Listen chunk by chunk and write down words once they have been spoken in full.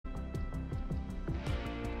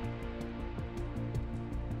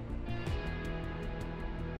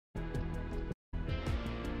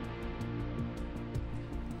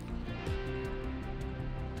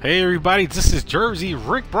Hey everybody, this is Jersey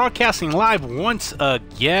Rick broadcasting live once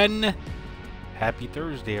again. Happy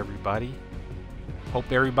Thursday everybody.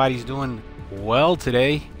 Hope everybody's doing well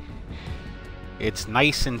today. It's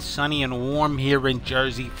nice and sunny and warm here in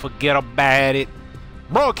Jersey. Forget about it.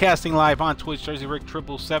 Broadcasting live on Twitch, Jersey Rick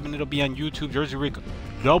 777. It'll be on YouTube, Jersey Rick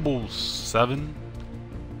 777.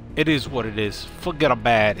 It is what it is. Forget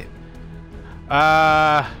about it.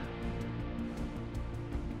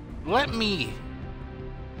 Let me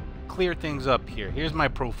clear things up here. Here's my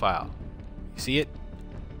profile. You see it?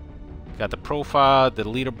 Got the profile, the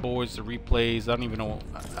leaderboards, the replays. I don't even know.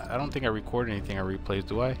 I don't think I recorded anything on replays,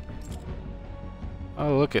 do I?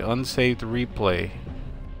 Oh, look at unsaved replay.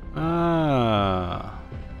 Ah.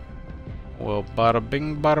 Well, bada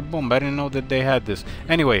bing, bada boom. I didn't know that they had this.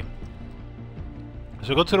 Anyway,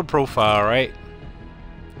 so go to the profile, right?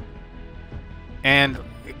 And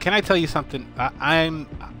can I tell you something? I'm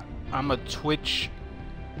a Twitch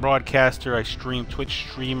broadcaster. I stream, Twitch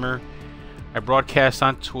streamer. I broadcast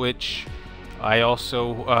on Twitch. I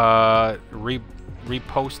also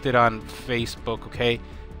repost it on Facebook. Okay,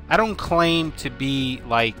 I don't claim to be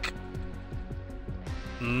like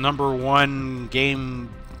 #1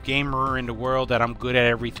 gamer in the world, that I'm good at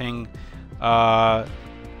everything,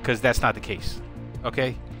 because that's not the case.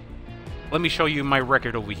 Okay, let me show you my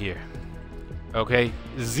record over here. Okay,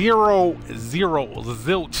 0, 0,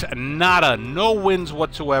 zilch, nada, no wins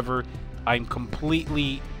whatsoever. I'm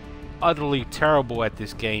completely, utterly terrible at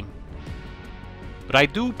this game. But I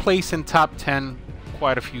do place in top 10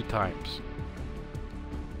 quite a few times.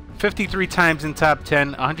 53 times in top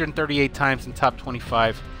 10, 138 times in top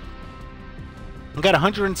 25. I got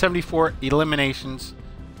 174 eliminations,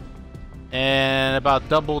 and about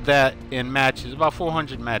double that in matches, about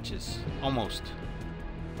 400 matches, almost.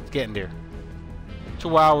 It's getting there.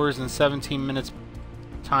 2 hours and 17 minutes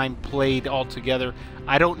time played altogether.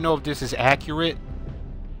 I don't know if this is accurate.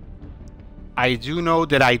 I do know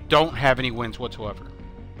that I don't have any wins whatsoever.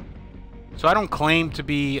 So I don't claim to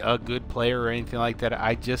be a good player or anything like that.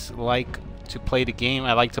 I just like to play the game.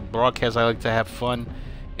 I like to broadcast. I like to have fun.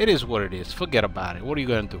 It is what it is. Forget about it. What are you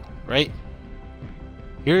gonna do, right?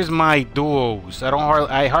 Here's my duos.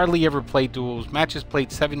 I hardly ever play duos. Matches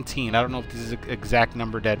played 17. I don't know if this is an exact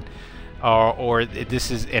number that or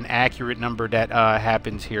this is an accurate number that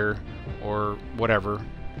happens here, or whatever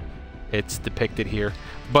it's depicted here,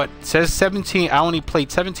 but it says 17. I only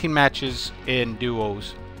played 17 matches in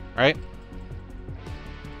duos, right?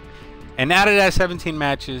 And out of that 17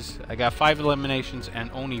 matches, I got 5 eliminations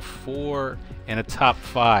and only 4 in a top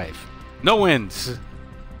 5. No wins.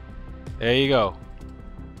 There you go.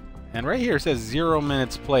 And right here it says 0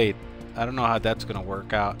 minutes played. I don't know how that's gonna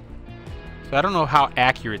work out. So I don't know how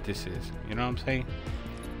accurate this is. You know what I'm saying?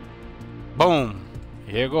 Boom.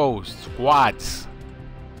 Here goes. Squats.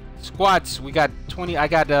 Squats. We got 20. I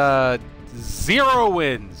got 0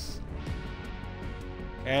 wins.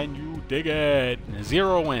 And you dig it.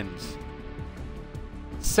 0 wins.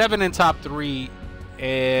 7 in top 3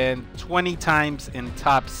 and 20 times in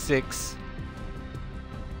top 6.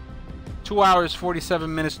 2 hours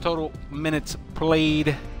 47 minutes total minutes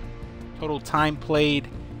played. Total time played.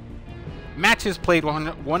 Matches played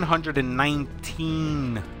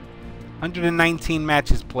 119. 119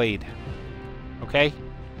 matches played. Okay?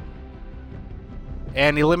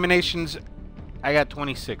 And eliminations, I got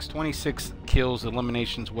 26. 26 kills,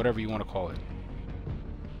 eliminations, whatever you want to call it.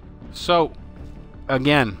 So,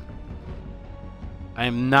 again, I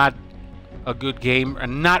am not a good gamer,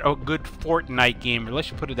 not a good Fortnite gamer.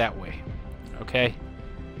 Let's put it that way. Okay?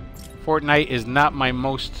 Fortnite is not my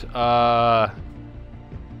most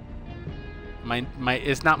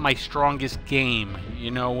it's not my strongest game. You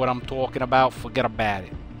know what I'm talking about? Forget about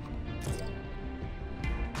it.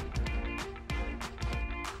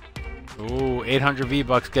 Ooh, 800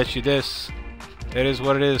 V-Bucks gets you this. It is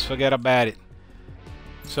what it is. Forget about it.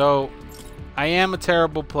 So, I am a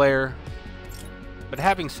terrible player. But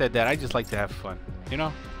having said that, I just like to have fun. You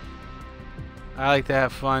know? I like to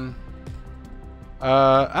have fun.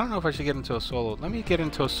 I don't know if I should get into a solo. Let me get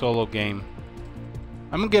into a solo game.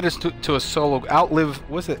 I'm gonna get us to a solo. Outlive,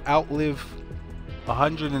 what's it? Outlive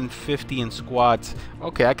 150 in squads.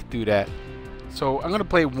 Okay, I could do that. So I'm gonna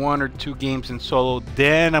play 1 or 2 games in solo.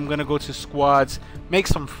 Then I'm gonna go to squads, make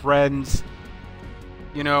some friends.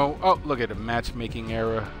 You know. Oh, look at the matchmaking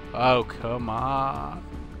error. Oh, come on,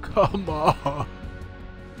 come on.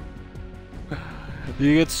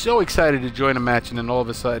 You get so excited to join a match, and then all of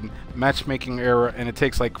a sudden, matchmaking error, and it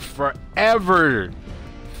takes like forever.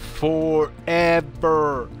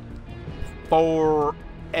 Forever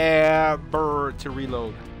to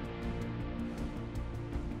reload.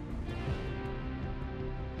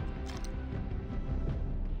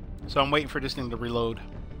 So I'm waiting for this thing to reload.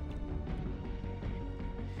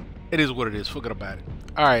 It is what it is. Forget about it.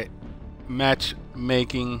 Alright.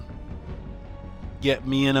 Matchmaking. Get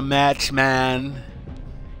me in a match, man.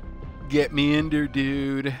 Get me in there,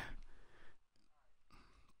 dude.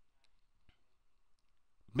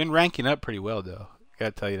 Been ranking up pretty well, though.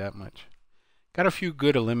 Gotta tell you that much. Got a few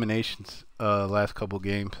good eliminations last couple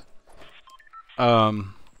games.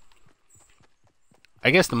 I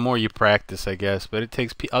guess the more you practice, I guess, but it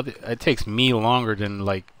takes me longer than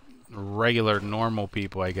like regular normal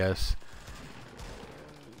people, I guess,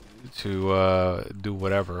 to do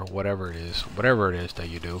whatever it is that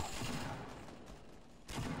you do.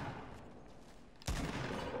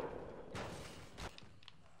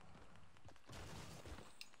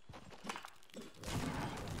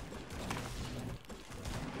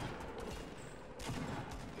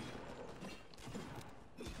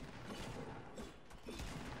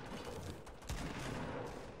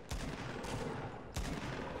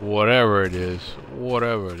 Whatever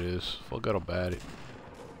it is, forget about it.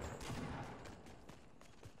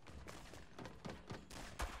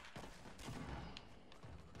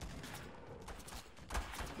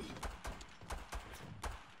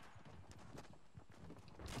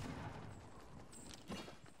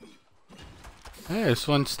 Hey, this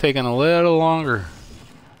one's taking a little longer.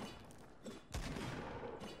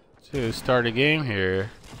 To start a game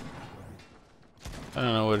here. I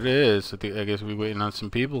don't know what it is. I guess we're waiting on some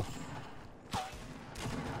people.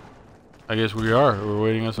 I guess we are. We're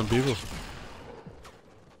waiting on some people.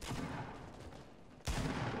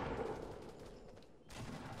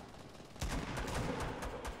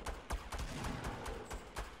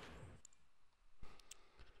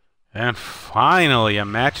 And finally a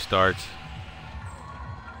match starts.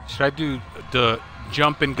 Should I do the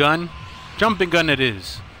jump and gun? Jump and gun it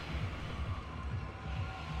is.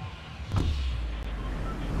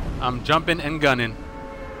 I'm jumping and gunning.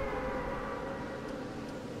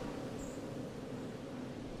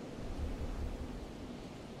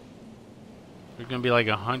 There's gonna be like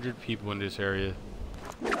 100 people in this area.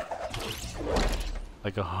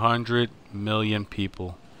 Like 100 million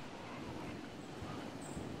people.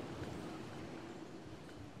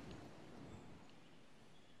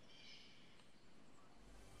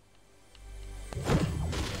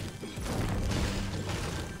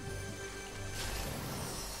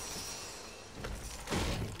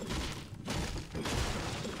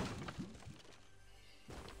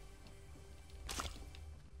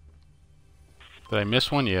 Did I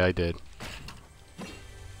miss one? Yeah, I did.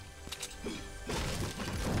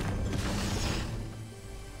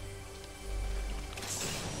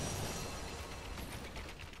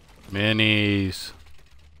 Minis.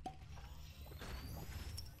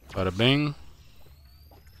 Bada bing.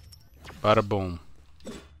 Bada boom.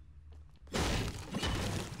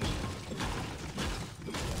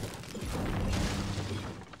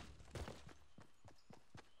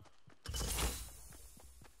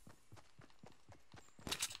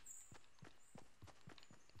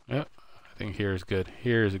 Yep, I think here is good.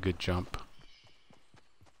 Here is a good jump.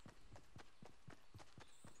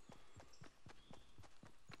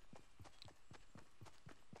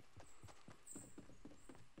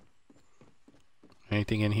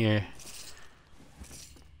 Anything in here?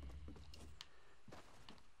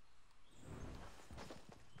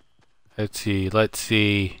 Let's see.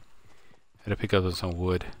 Gotta pick up some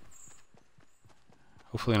wood.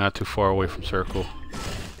 Hopefully not too far away from circle.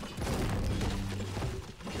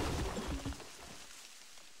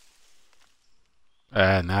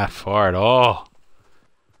 Not far at all.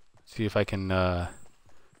 See if I can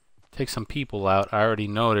take some people out. I already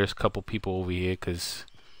know there's a couple people over here because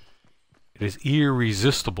it is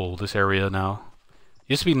irresistible, this area now.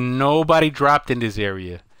 Used to be nobody dropped in this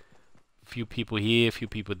area. A few people here, a few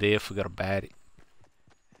people there, forgot about it.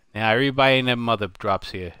 Now everybody in that mother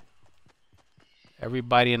drops here.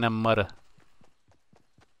 Everybody in that mother.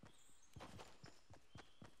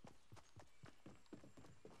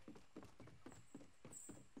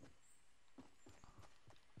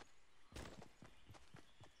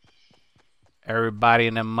 Everybody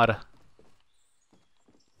in that mother.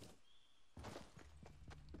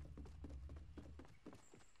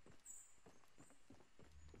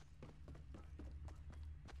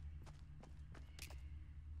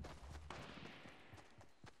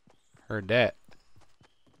 Heard that.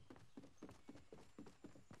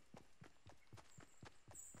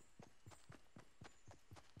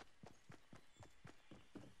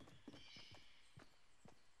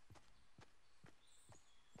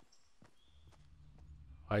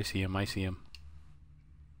 I see him, I see him.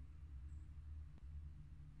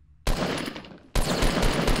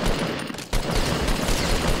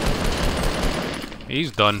 He's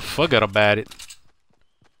done. Forget about it.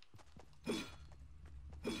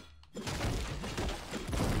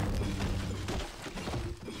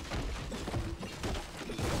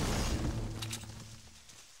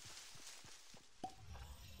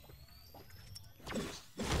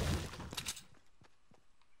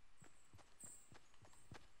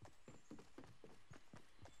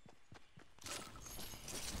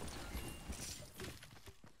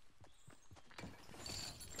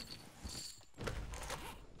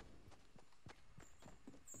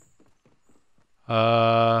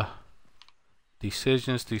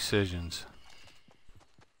 Decisions.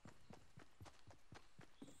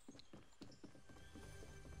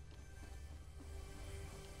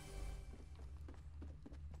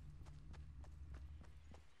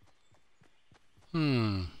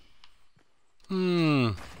 Hmm.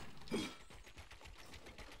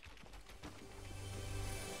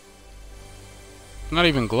 Not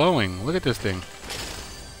even glowing. Look at this thing.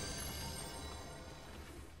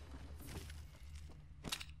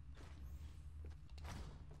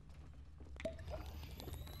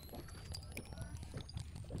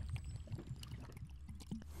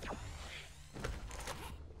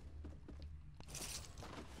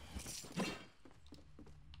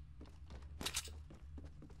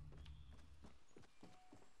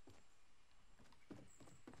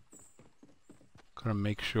 Gotta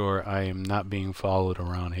make sure I am not being followed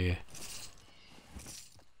around here.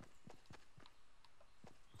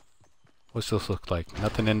 What's this look like?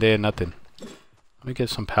 Nothing in there, nothing. Let me get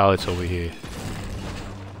some pallets over here.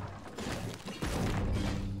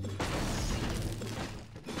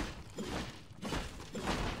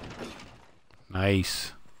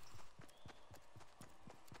 Nice.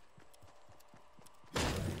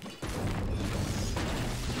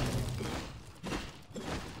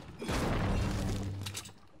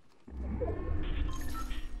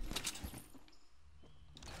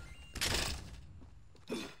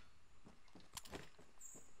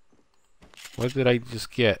 What did I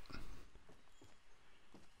just get?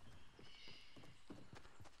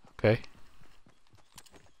 Okay.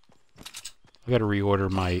 I gotta reorder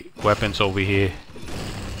my weapons over here.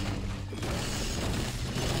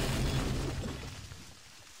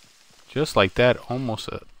 Just like that,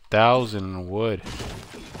 almost 1,000 wood.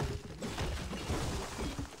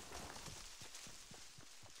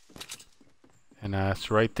 And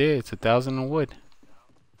that's right there, it's 1,000 wood.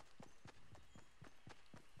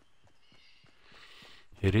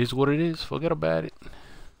 It is what it is, forget about it.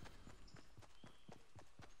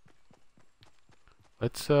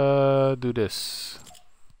 Let's do this.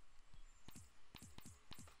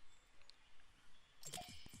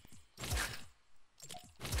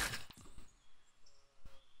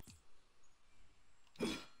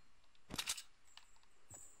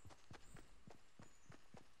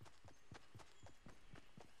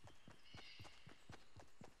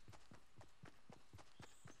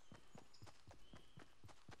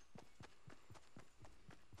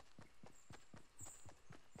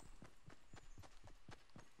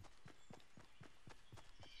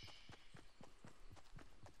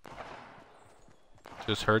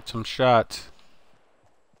 Just heard some shots.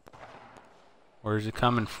 Where's it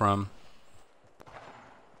coming from?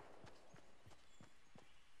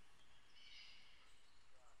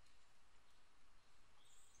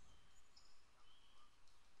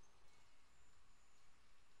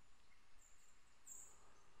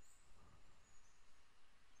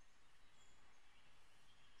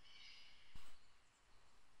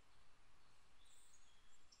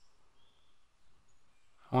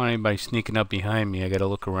 I don't want anybody sneaking up behind me. I gotta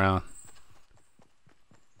look around.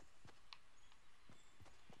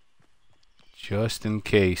 Just in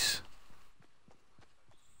case.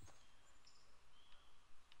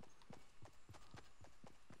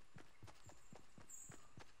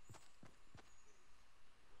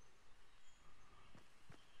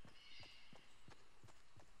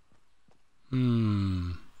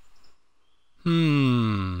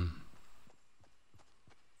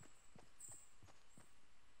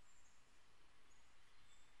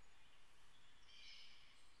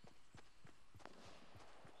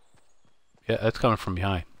 Yeah, that's coming from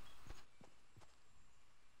behind.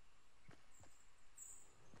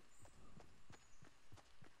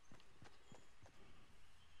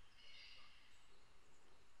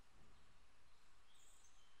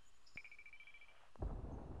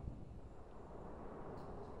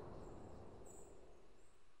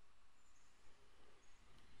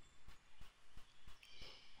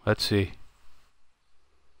 Let's see.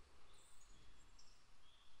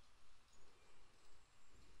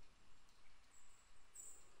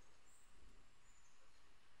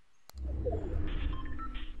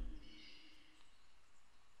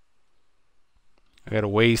 I got a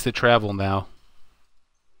ways to travel now.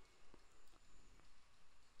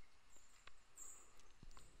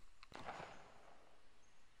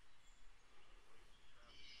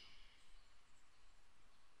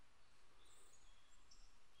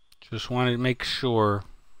 Just wanted to make sure.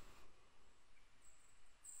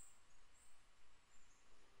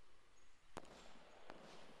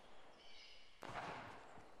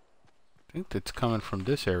 I think that's coming from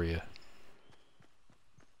this area.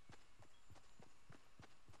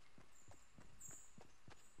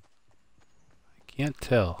 I can't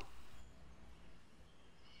tell.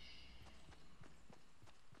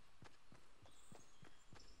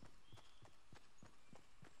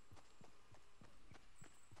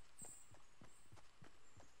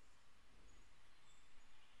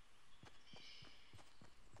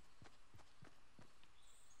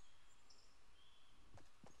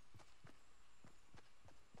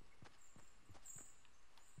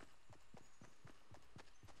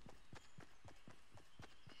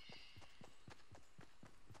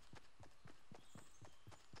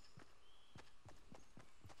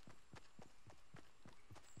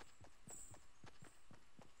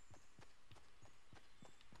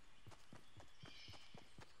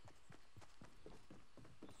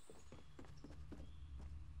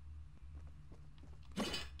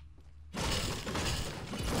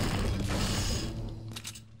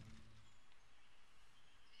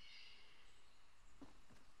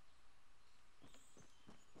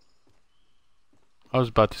 I was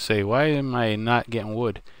about to say, why am I not getting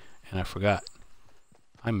wood? And I forgot.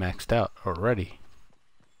 I'm maxed out already.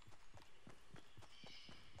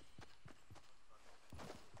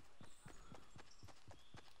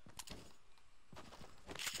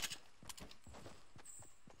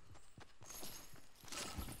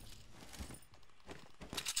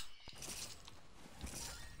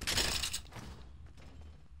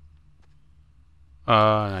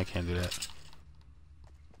 I can't do that.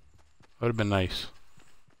 Would have been nice.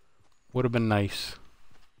 Would have been nice.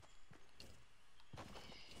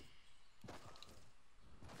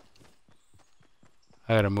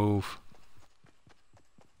 I gotta move.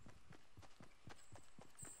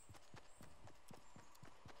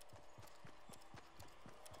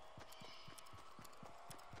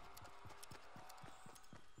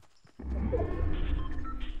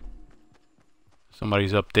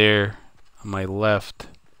 Somebody's up there on my left,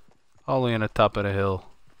 all the way on the top of the hill.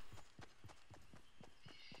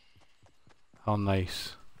 How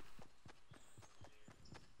nice.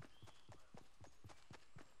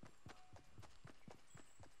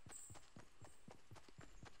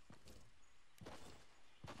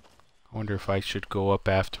 I wonder if I should go up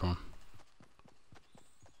after him.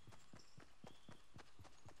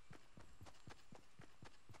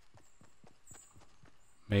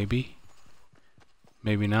 Maybe.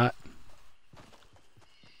 Maybe not.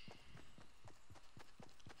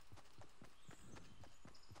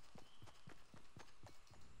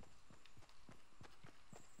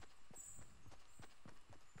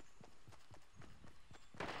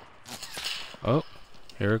 Oh,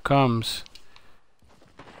 here it comes.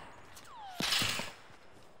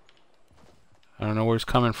 I don't know where it's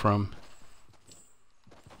coming from.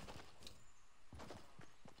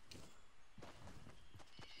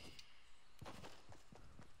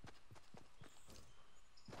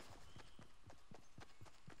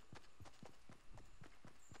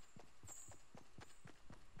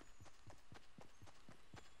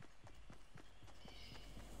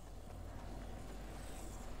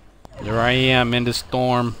 There I am in the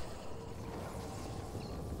storm.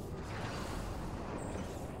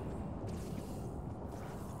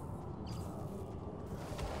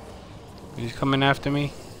 He's coming after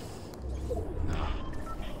me? No.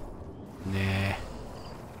 Nah.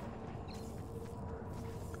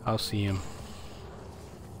 I'll see him.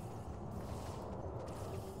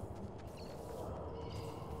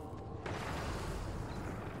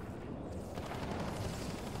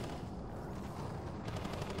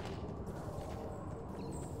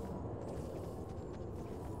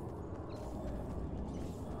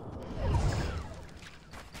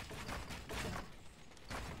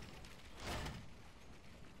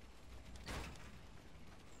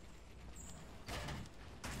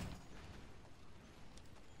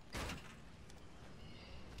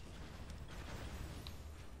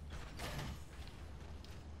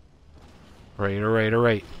 Right, alright,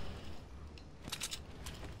 alright.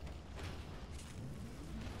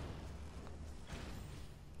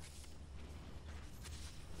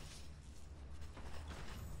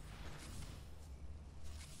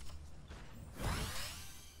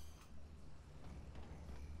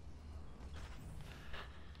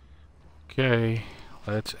 Okay,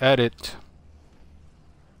 let's edit.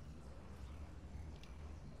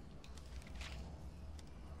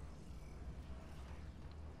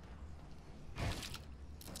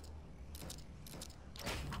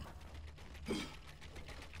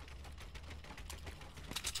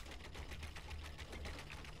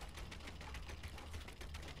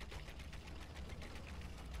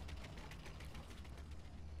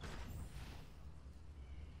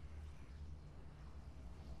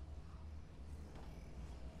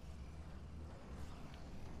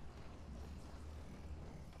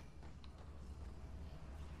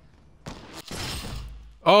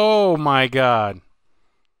 Oh my god.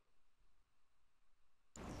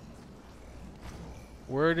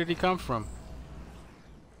 Where did he come from?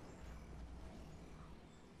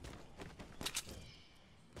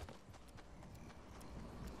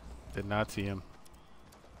 Did not see him.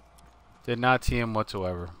 Did not see him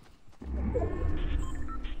whatsoever.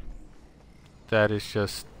 That is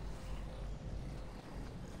just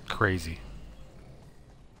crazy.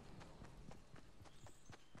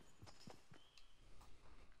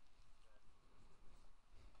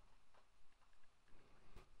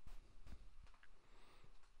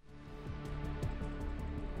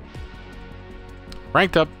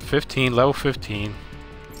 Ranked up 15, level 15.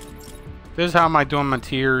 This is how am I doing my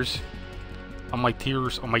tiers. On my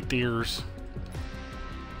tiers, on my tiers.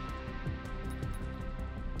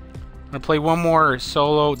 I'm gonna play one more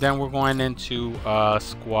solo, then we're going into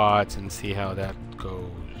squads and see how that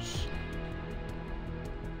goes.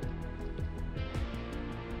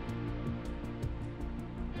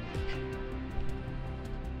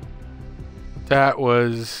 That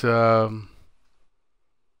was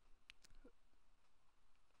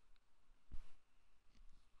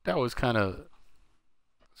kind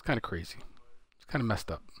of crazy. It's kind of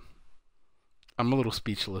messed up. I'm a little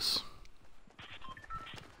speechless.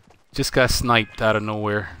 Just got sniped out of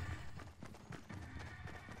nowhere.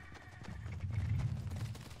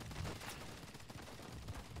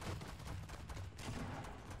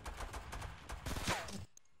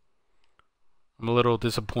 I'm a little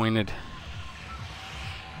disappointed.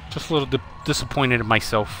 Just a little disappointed in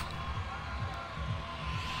myself.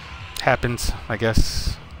 Happens, I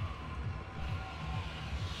guess.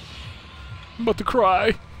 I'm about to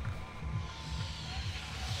cry.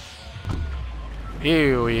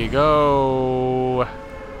 Here we go.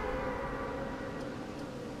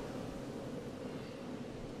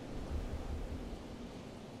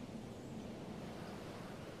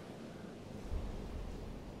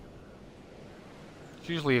 There's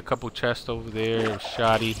usually a couple chests over there,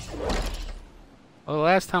 shoddy. Oh, the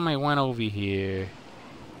last time I went over here,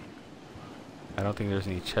 I don't think there's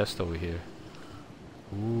any chest over here.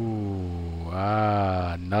 Ooh,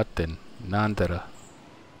 nothing. Nandera.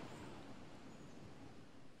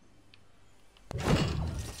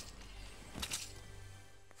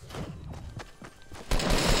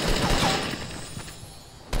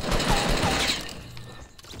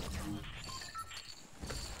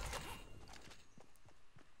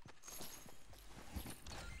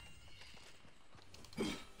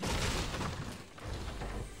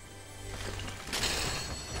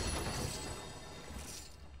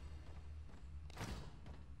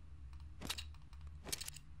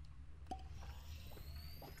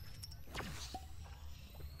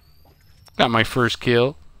 Got my first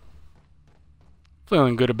kill.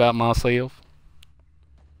 Feeling good about myself.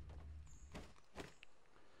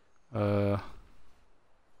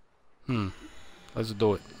 Let's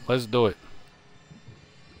do it. Let's do it.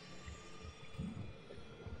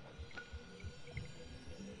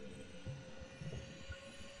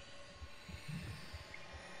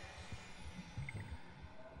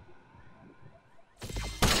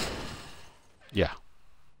 Yeah.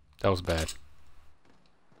 That was bad.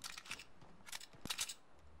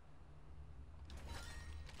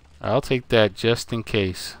 I'll take that just in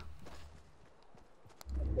case.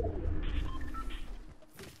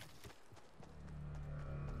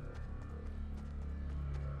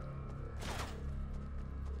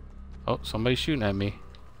 Oh, somebody's shooting at me.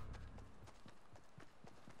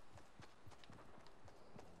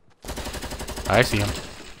 I see him.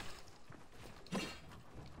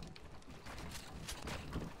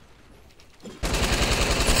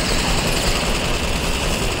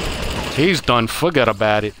 He's done. Forget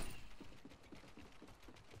about it.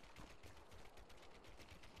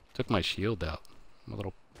 Took my shield out. I'm a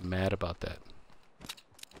little mad about that.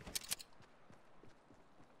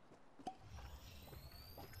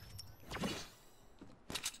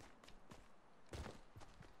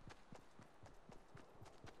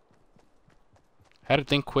 Had to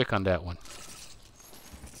think quick on that one.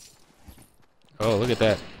 Oh, look at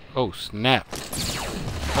that. Oh, snap.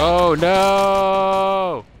 Oh,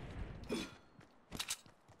 no!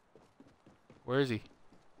 Where is he?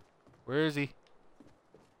 Where is he?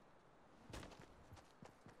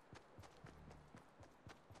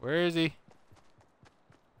 Where is he?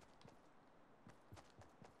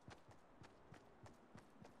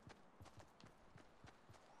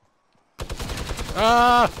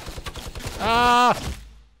 Ah! Ah!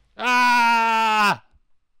 Ah!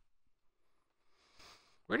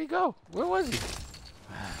 Where'd he go? Where was he?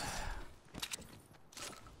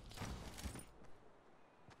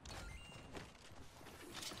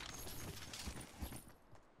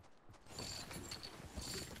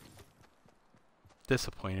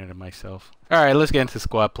 disappointed in myself. Alright, let's get into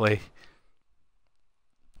squad play.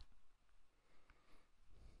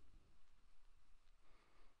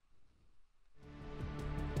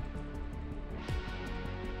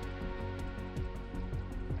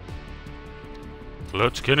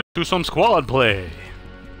 Let's get into some squad play.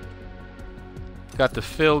 Got the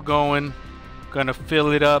fill going. Gonna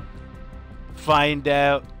fill it up. Find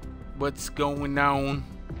out what's going on.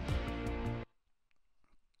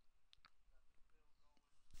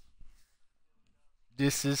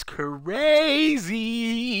 This is crazy.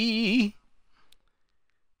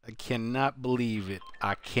 I cannot believe it.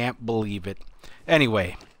 I can't believe it.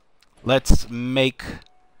 Anyway, let's make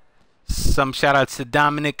some shout outs to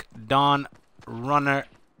Dominic, Don, Runner,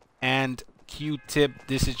 and Q-Tip.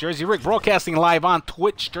 This is Jersey Rick broadcasting live on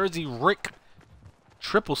Twitch. Jersey Rick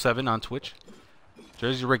 777 on Twitch.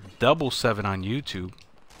 Jersey Rick 777 on YouTube.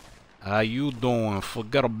 How you doing?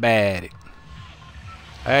 Forget about it.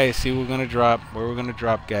 Alright, see we're gonna drop. Where we're gonna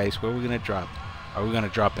drop, guys? Where we're gonna drop? Are we gonna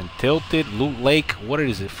drop in Tilted, Loot Lake? What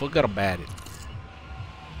is it? Forget about it.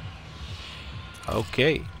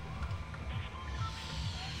 Okay.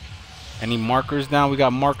 Any markers down? We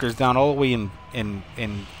got markers down all the way in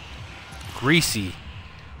Greasy.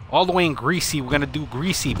 All the way in Greasy. We're gonna do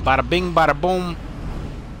Greasy. Bada bing, bada boom.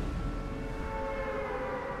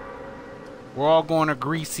 We're all going to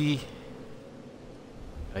Greasy.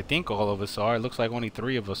 I think all of us are. It looks like only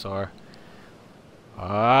 3 of us are.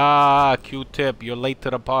 Ah, Q-Tip, you're late to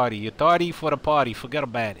the party. You're tardy for the party. Forget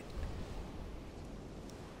about it.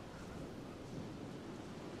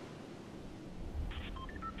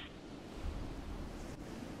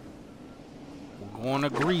 We're going to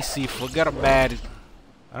Greasy. Forget about it.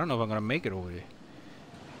 I don't know if I'm going to make it over there.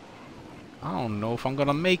 I don't know if I'm going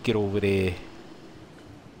to make it over there.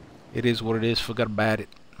 It is what it is. Forget about it.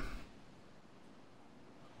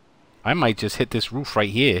 I might just hit this roof right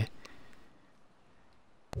here.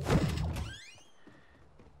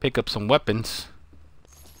 Pick up some weapons.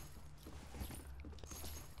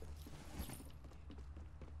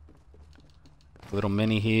 Little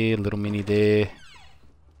mini here, little mini there.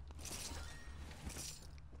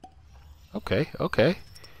 Okay, okay.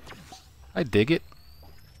 I dig it.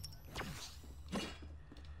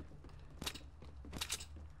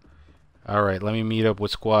 Alright, let me meet up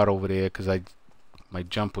with squad over there because my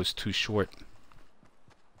jump was too short.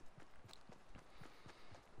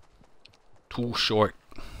 Too short.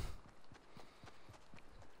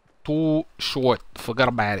 Too short. Forgot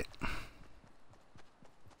about it.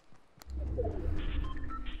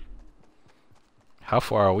 How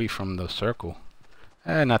far are we from the circle?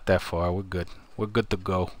 Not that far. We're good. We're good to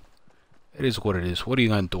go. It is what it is. What are you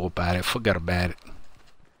gonna do about it? Forget about it.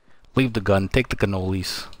 Leave the gun. Take the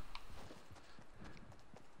cannolis.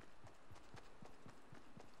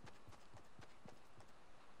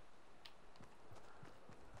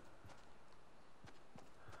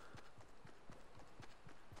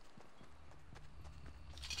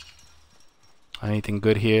 Anything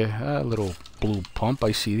good here? A little blue pump,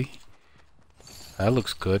 I see. That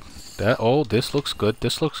looks good. This looks good.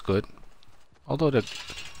 This looks good. Although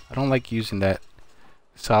I don't like using that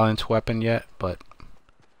silence weapon yet, but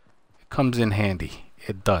it comes in handy.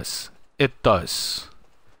 It does. It does.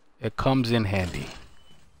 It comes in handy.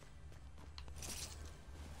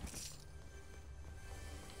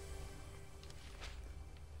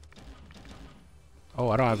 Oh,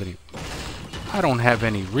 I don't have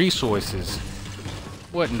any resources.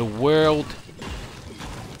 What in the world?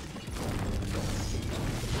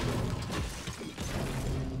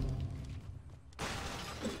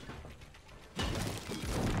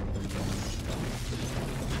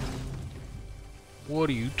 What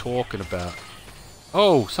are you talking about?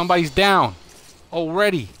 Oh, somebody's down.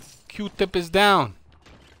 Already. Q-Tip is down.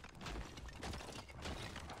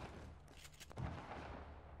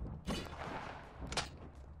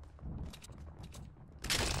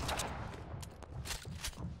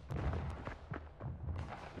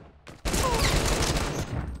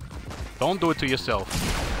 Don't do it to yourself.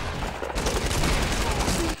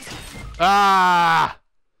 Ah!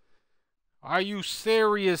 Are you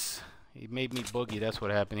serious? He made me boogie. That's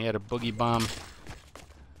what happened. He had a boogie bomb.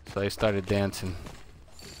 So I started dancing.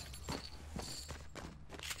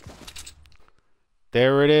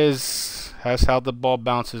 There it is. That's how the ball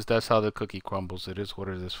bounces. That's how the cookie crumbles. It is what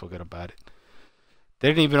it is. Forget about it. They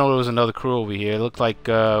didn't even know there was another crew over here. It looked like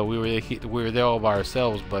we were there all by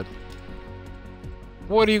ourselves, but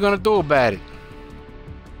what are you gonna do about it?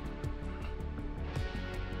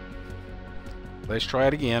 Let's try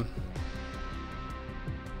it again.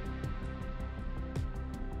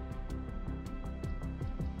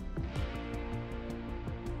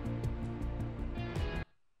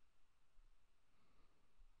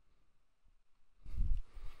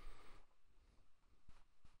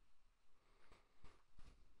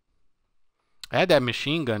 I had that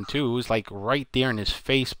machine gun too. It was like right there in his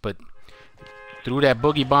face, but threw that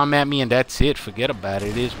boogie bomb at me and that's it. Forget about it.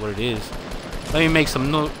 It is what it is. Let me make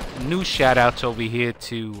some new shout outs over here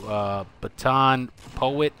to Baton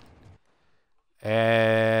Poet.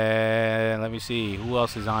 And let me see who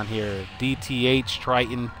else is on here. DTH,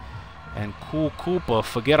 Triton, and Cool Koopa.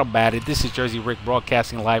 Forget about it. This is Jersey Rick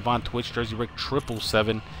broadcasting live on Twitch, Jersey Rick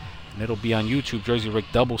 777, and it'll be on YouTube, Jersey Rick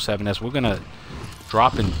 777. As we're gonna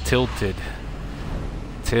drop in Tilted.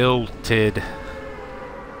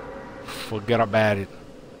 Forget about it.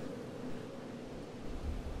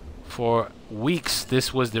 For weeks,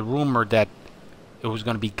 this was the rumor that it was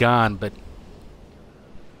gonna be gone, but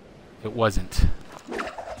it wasn't.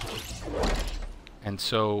 And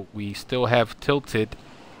so we still have Tilted,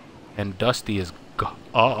 and Dusty is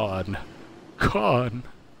gone.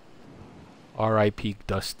 R.I.P.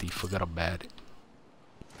 Dusty. Forgot about it.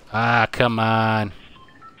 Ah, come on.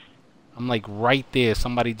 I'm like right there.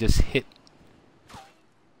 Somebody just hit.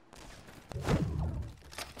 It's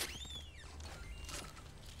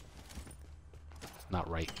not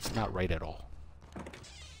right. It's not right at all.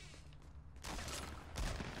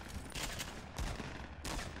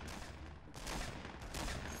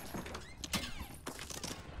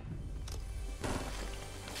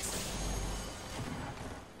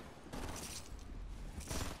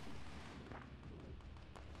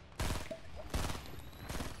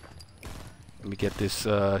 Let me get this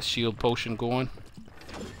shield potion going.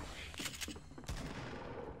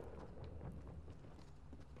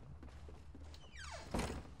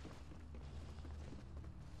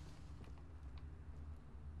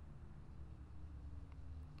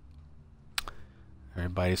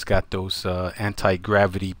 Everybody's got those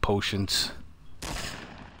anti-gravity potions.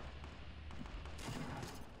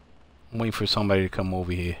 I'm waiting for somebody to come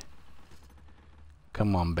over here.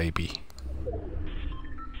 Come on, baby.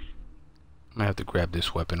 I'm gonna have to grab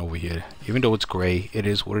this weapon over here. Even though it's gray, it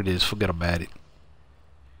is what it is. Forget about it.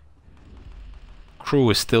 Crew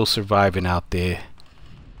is still surviving out there.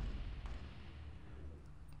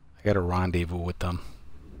 I got a rendezvous with them.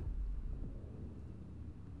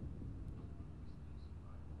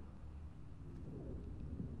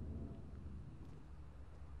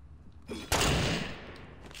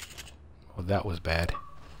 Well, that was bad.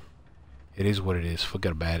 It is what it is.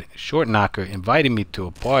 Forget about it. Short Knocker invited me to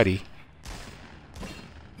a party.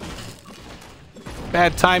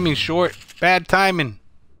 Bad timing, Short. Bad timing.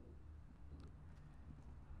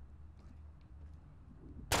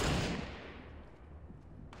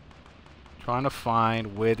 Trying to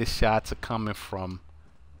find where the shots are coming from.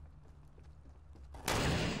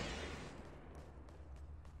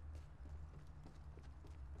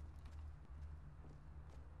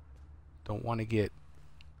 Don't want to get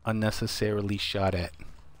unnecessarily shot at.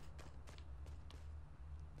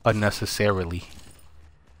 Unnecessarily.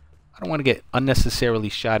 I don't want to get unnecessarily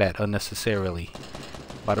shot at unnecessarily.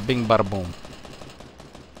 Bada bing, bada boom.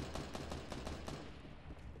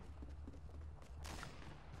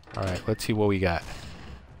 Alright, let's see what we got.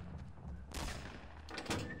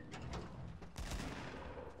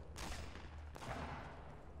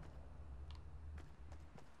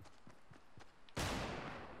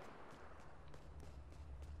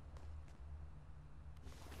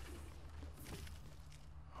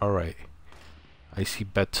 Alright. I see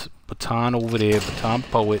Baton over there. Baton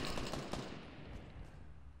Poet.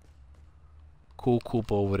 Cool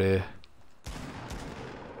Koopa over there.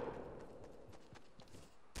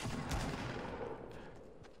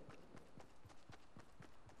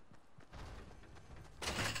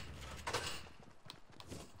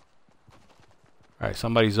 Alright,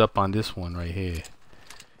 somebody's up on this one right here.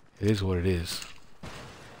 It is what it is.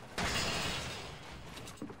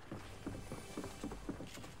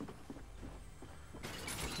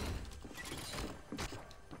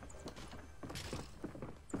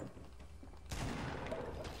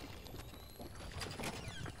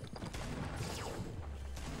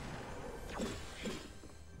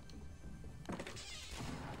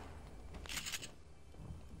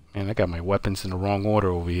 Man, I got my weapons in the wrong order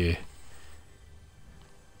over here.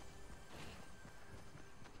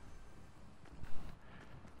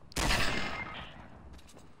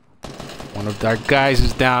 One of our guys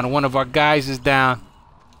is down. One of our guys is down.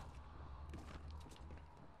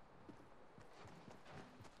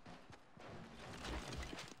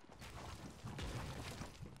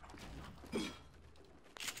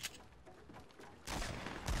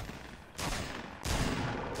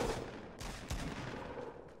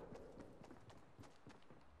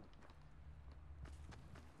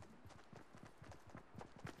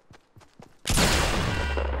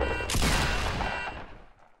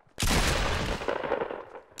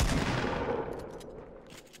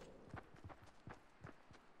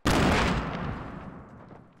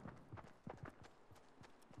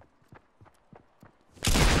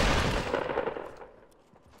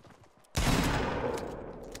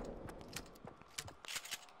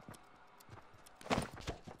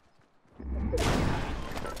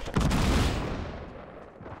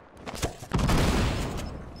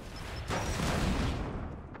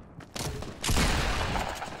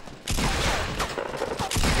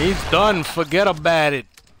 He's done. Forget about it.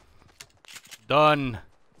 Done.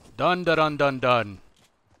 Done, done, done, done, done.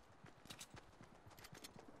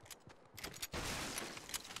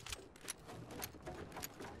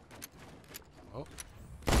 Oh.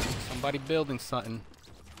 Somebody building something.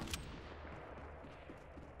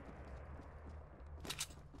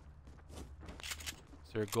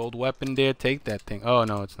 Is there a gold weapon there? Take that thing. Oh,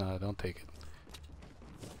 no, it's not. Don't take it.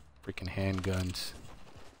 Freaking handguns.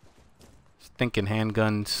 Stinking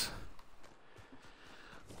handguns.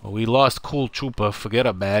 Well, we lost Cool Trooper. Forget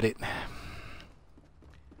about it.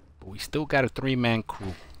 But we still got a 3-man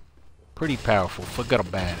crew. Pretty powerful. Forget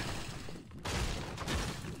about it.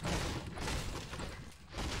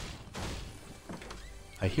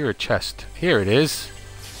 I hear a chest. Here it is.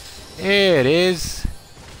 Here it is.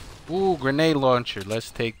 Ooh, grenade launcher.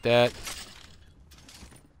 Let's take that.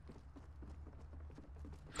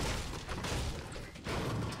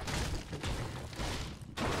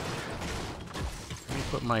 Let me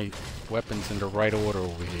put my weapons in the right order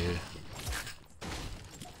over here.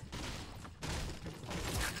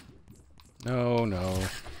 No, no.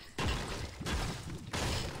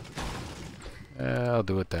 I'll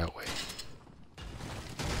do it that way.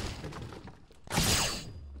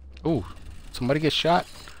 Ooh, somebody get shot?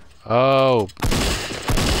 Oh.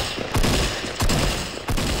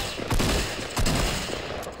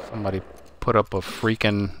 Somebody put up a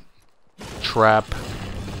freaking trap.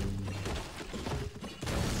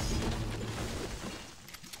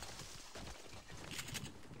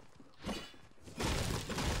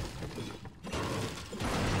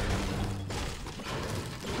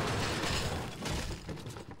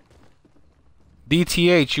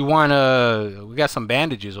 DTH, you wanna... We got some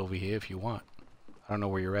bandages over here if you want. I don't know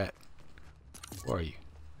where you're at. Where are you?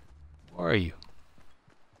 Where are you?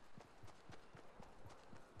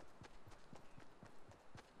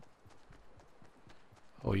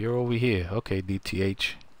 Oh, you're over here. Okay,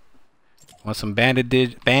 DTH. Want some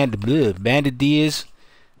bandages? Bandages?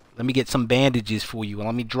 Let me get some bandages for you.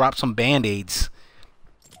 Let me drop some band-aids.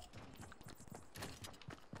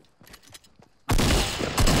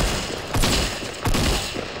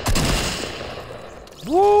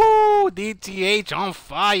 Woo! DTH on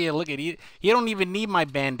fire. Look at it. He don't even need my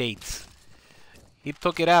band-aids. He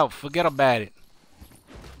took it out. Forget about it.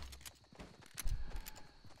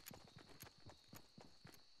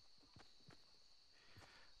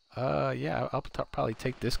 Yeah, I'll probably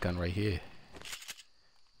take this gun right here.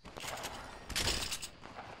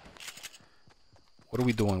 What are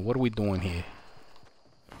we doing? What are we doing here?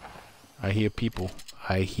 I hear people.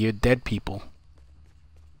 I hear dead people.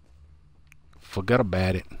 Forget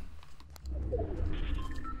about it.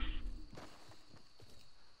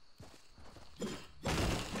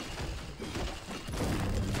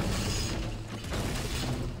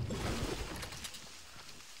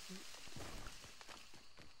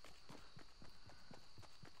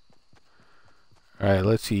 Alright,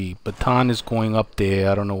 let's see. Baton is going up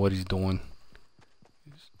there. I don't know what he's doing.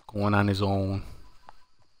 He's going on his own.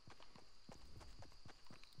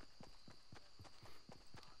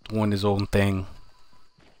 Doing his own thing.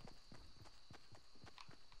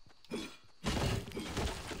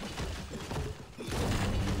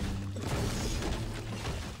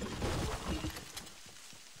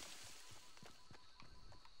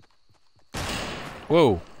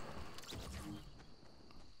 Whoa.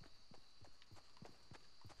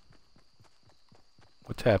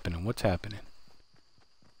 What's happening? What's happening?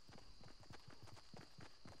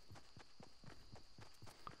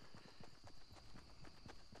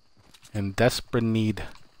 In desperate need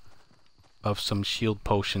of some shield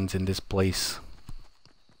potions in this place.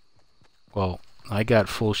 Well, I got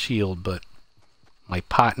full shield, but my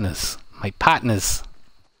partners,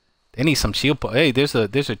 they need some shield Hey, there's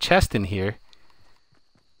a chest in here.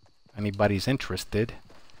 Anybody's interested?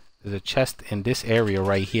 There's a chest in this area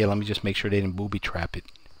right here. Let me just make sure they didn't booby trap it.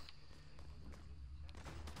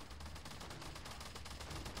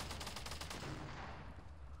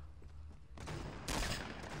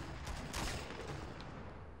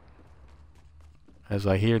 As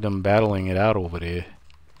I hear them battling it out over there.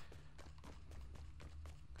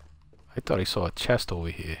 I thought I saw a chest over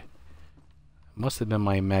here. It must have been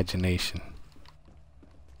my imagination.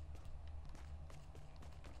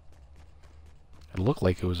 It looked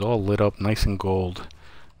like it was all lit up nice and gold.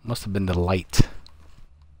 Must have been the light.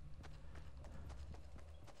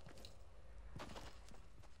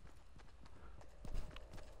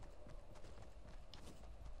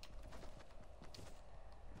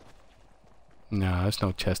 No, there's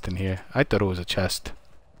no chest in here. I thought it was a chest.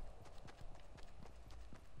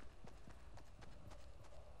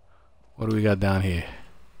 What do we got down here?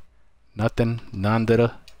 Nothing.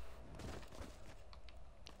 Nandada.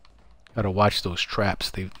 Gotta watch those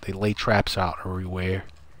traps. They lay traps out everywhere.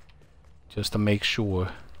 Just to make sure.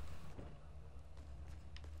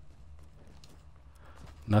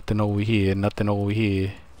 Nothing over here, nothing over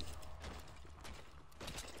here.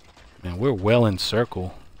 Man, we're well in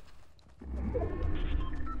circle.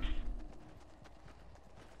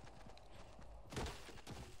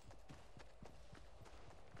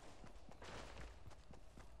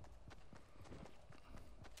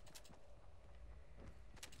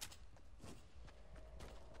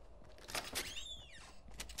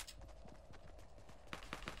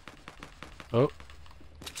 Oh.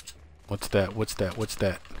 What's that? What's that? What's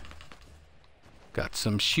that? Got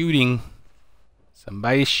some shooting.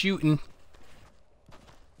 Somebody's shooting.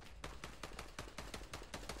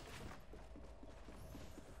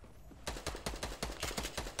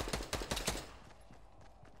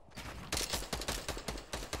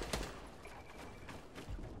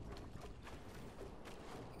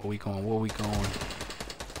 Where we going? Where we going?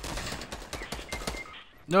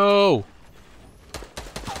 No!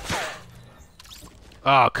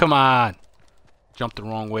 Oh, come on. Jumped the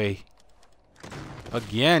wrong way.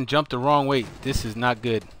 Again, jumped the wrong way. This is not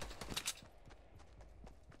good.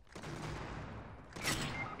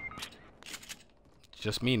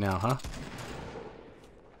 Just me now, huh?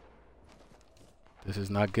 This is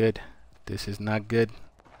not good. This is not good.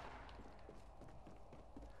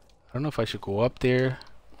 I don't know if I should go up there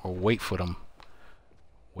or wait for them.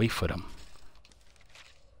 Wait for them.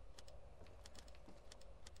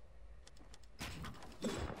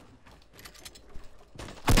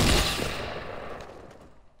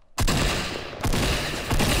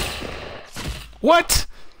 What?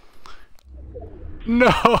 No!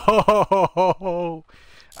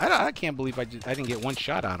 I can't believe I didn't get one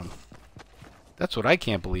shot on him. That's what I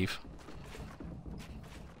can't believe.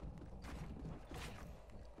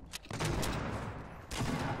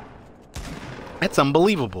 That's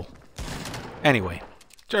unbelievable. Anyway,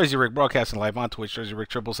 Jersey Rick broadcasting live on Twitch, Jersey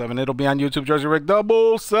Rick 777. It'll be on YouTube, Jersey Rick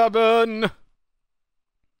 777.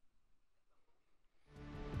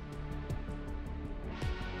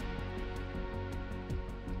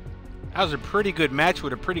 That was a pretty good match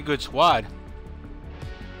with a pretty good squad.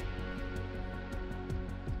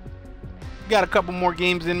 Got a couple more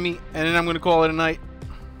games in me, and then I'm going to call it a night.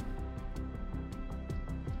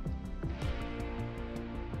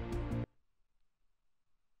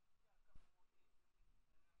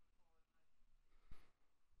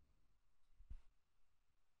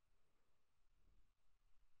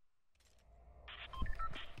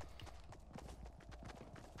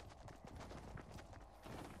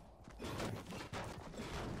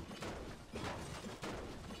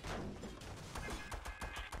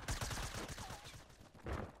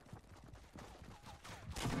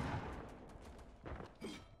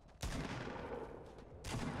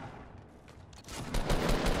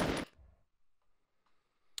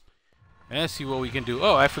 Let's see what we can do.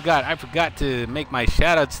 Oh, I forgot to make my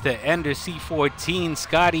shoutouts to Ender C14,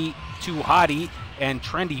 Scotty Too Hottie, and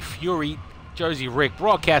Trendy Fury. Jersey Rick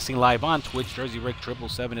broadcasting live on Twitch, Jersey Rick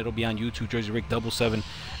 777. It'll be on YouTube, Jersey Rick 777.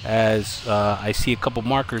 As I see a couple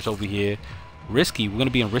markers over here. Risky. We're gonna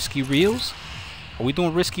be in Risky Reels. Are we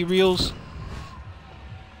doing Risky Reels?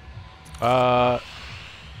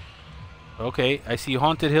 Okay. I see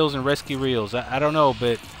Haunted Hills and Risky Reels. I don't know,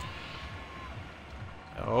 but.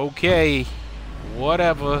 Okay,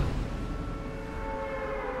 whatever.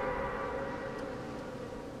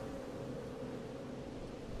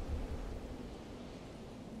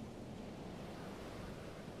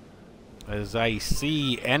 As I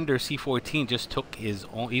see, Ender C14 just took his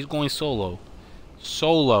own. He's going solo.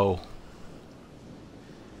 Solo.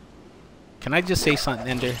 Can I just say something,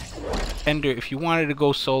 Ender? Ender, if you wanted to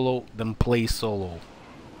go solo, then play solo.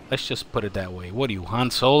 Let's just put it that way. What are you,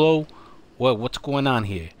 Han Solo? What's going on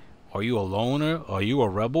here? Are you a loner? Are you a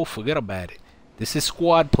rebel? Forget about it. This is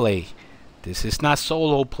squad play. This is not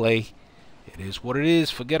solo play. It is what it is.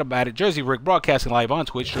 Forget about it. Jersey Rick broadcasting live on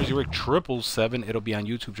Twitch. Jersey Rick 777. It'll be on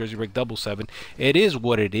YouTube. Jersey Rick 777. It is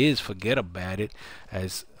what it is. Forget about it.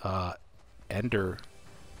 As Ender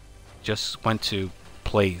just went to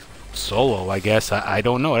play solo, I guess. I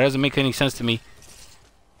don't know. It doesn't make any sense to me.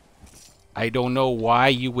 I don't know why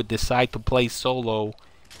you would decide to play solo.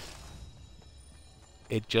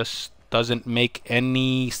 It just doesn't make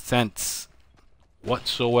any sense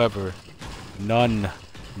whatsoever. None.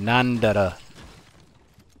 Nada.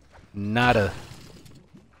 Nada.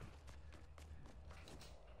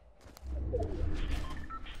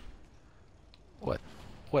 What?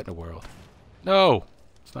 What in the world? No!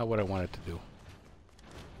 It's not what I wanted to do.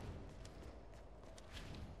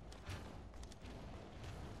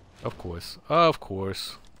 Of course. Of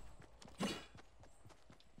course.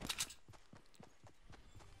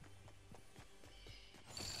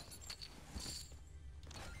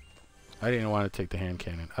 I didn't want to take the hand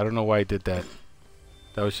cannon. I don't know why I did that.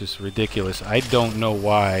 That was just ridiculous. I don't know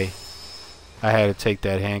why I had to take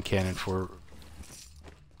that hand cannon for...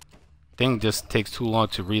 Thing just takes too long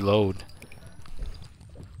to reload.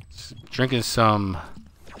 Drinking some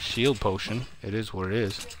shield potion. It is what it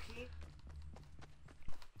is.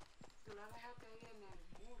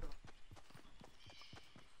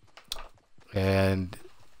 And...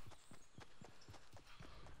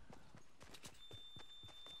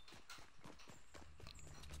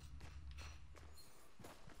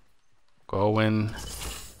 going...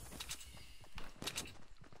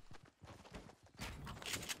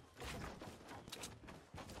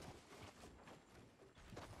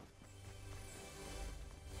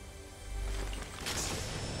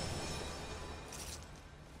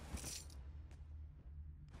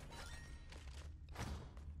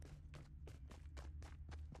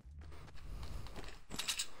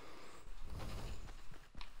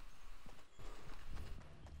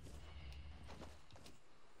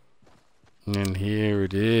 And here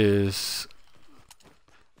it is.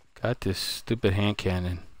 Got this stupid hand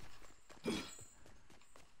cannon.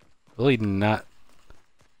 Really not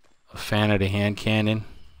a fan of the hand cannon.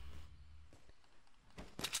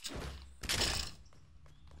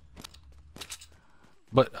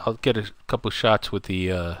 But I'll get a couple shots with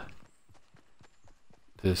the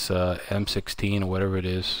this M16 or whatever it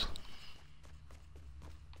is.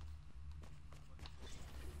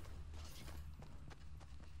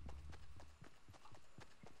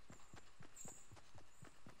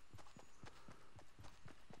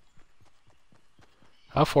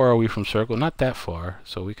 How far are we from circle? Not that far,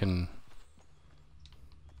 so we can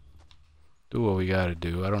do what we gotta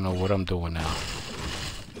do. I don't know what I'm doing now.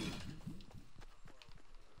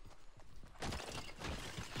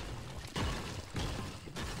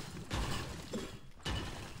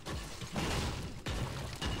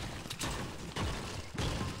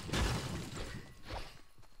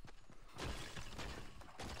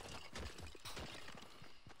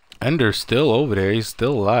 Ender's still over there. He's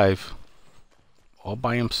still alive. All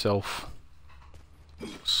by himself.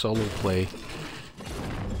 Solo play.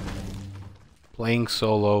 Playing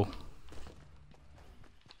solo.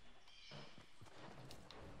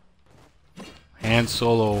 Han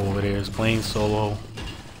Solo over there is playing solo.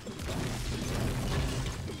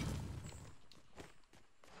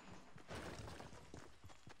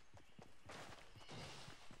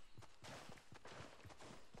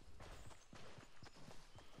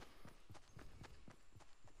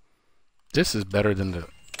 This is better than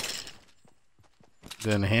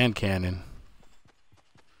the hand cannon.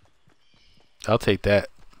 I'll take that.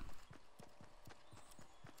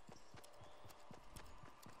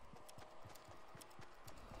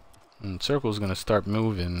 And circle's gonna start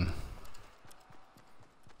moving.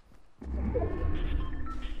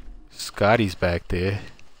 Scotty's back there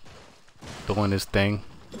doing his thing.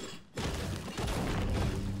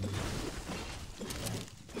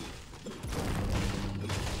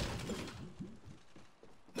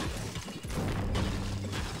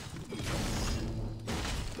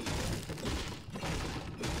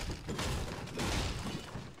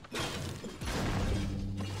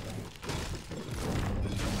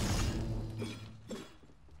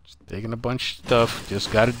 Taking a bunch of stuff.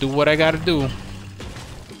 Just gotta do what I gotta do.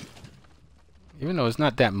 Even though it's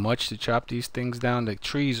not that much to chop these things down, the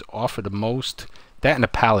trees offer the most. That and the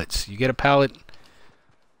pallets. You get a pallet,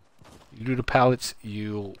 you do the pallets,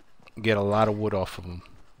 you'll get a lot of wood off of them.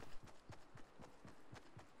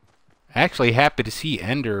 Actually happy to see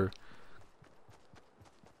Ender,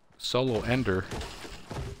 Solo Ender,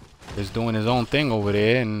 is doing his own thing over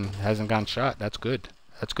there and hasn't gotten shot. That's good.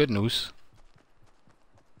 That's good news.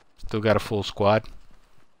 Still got a full squad.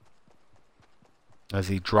 As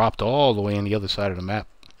he dropped all the way on the other side of the map.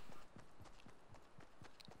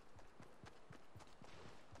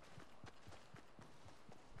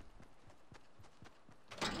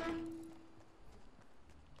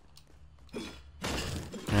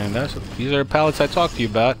 And these are the pallets I talked to you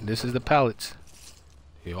about. This is the pallets.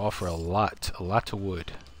 They offer a lot of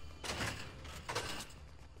wood.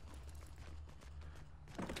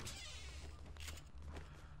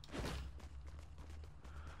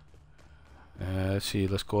 Let's see,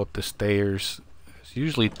 let's go up the stairs. There's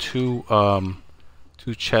usually two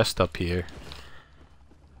chests up here.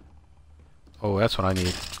 Oh, that's what I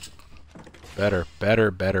need. Better.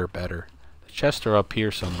 The chests are up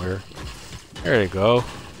here somewhere. There they go.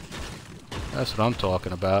 That's what I'm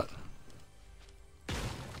talking about.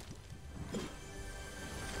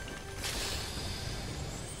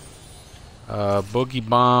 Boogie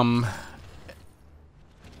Bomb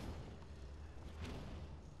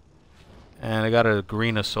And I got a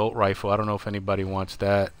green assault rifle. I don't know if anybody wants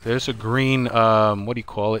that. There's a green, what do you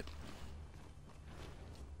call it?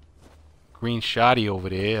 Green shoddy over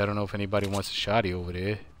there. I don't know if anybody wants a shoddy over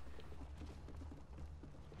there.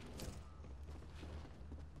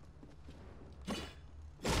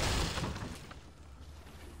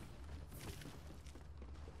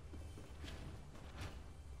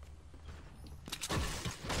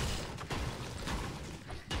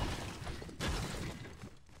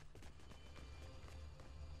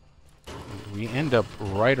 We end up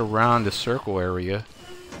right around the circle area.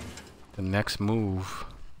 The next move.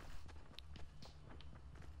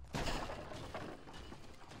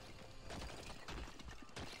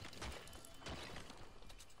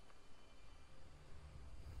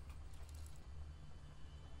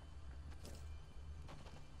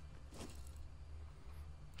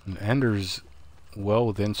 And Ender's well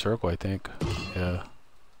within circle, I think. Yeah.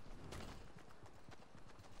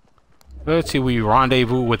 Let's see, we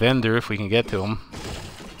rendezvous with Ender if we can get to him.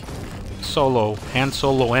 Solo, hand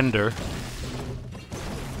solo Ender.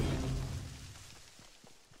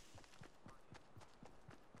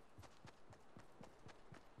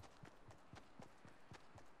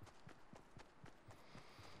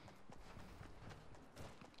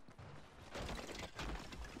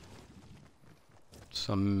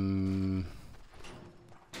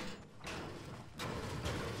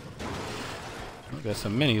 Got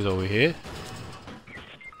some minis over here.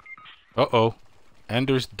 Uh-oh.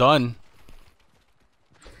 Ender's done.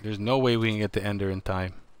 There's no way we can get to Ender in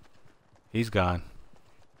time. He's gone.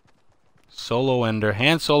 Solo Ender.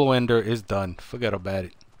 Hand solo Ender is done. Forget about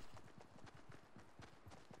it.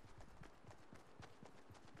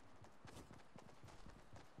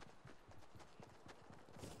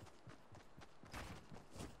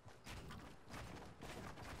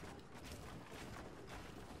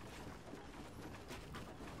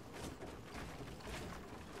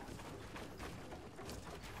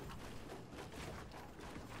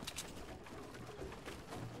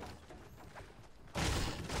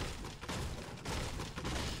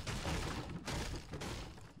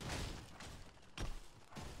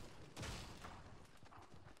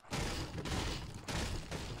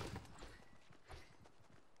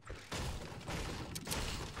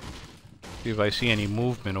 See if I see any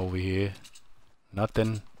movement over here.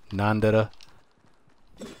 Nothing. Nandada.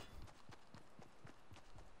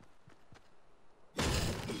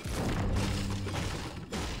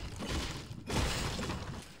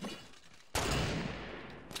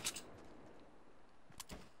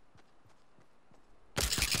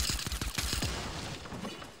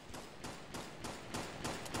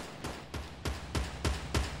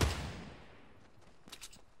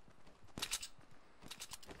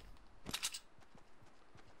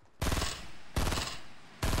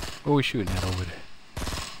 Who are we shooting at over there?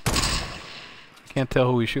 Can't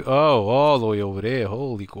tell who we shoot. Oh, all the way over there.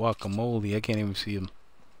 Holy guacamole. I can't even see him.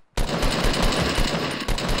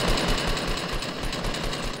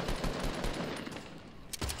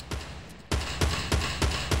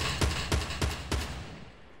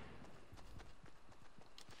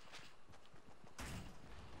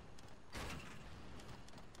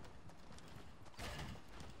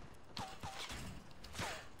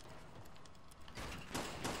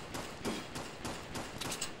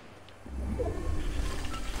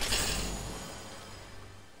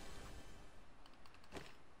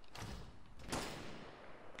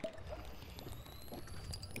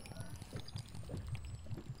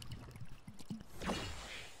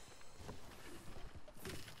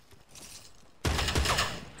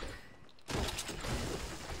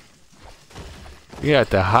 We're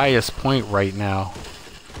at the highest point right now.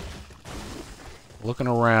 Looking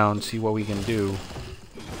around, see what we can do.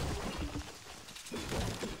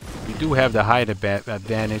 We do have the height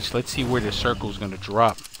advantage. Let's see where the circle's going to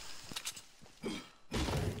drop.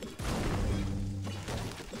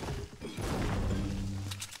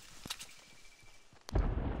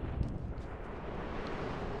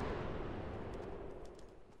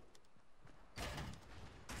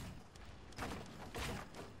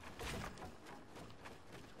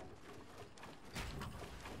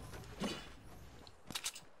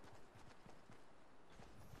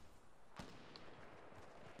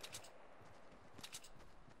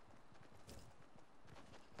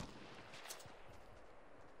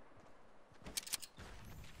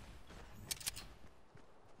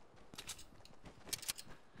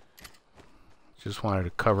 Just wanted to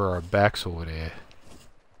cover our backs over there.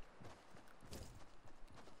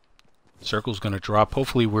 Circle's gonna drop.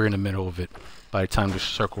 Hopefully we're in the middle of it by the time the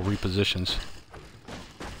circle repositions.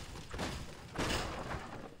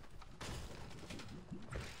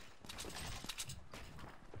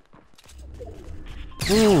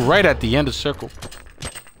 Ooh, right at the end of the circle.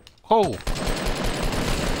 Oh.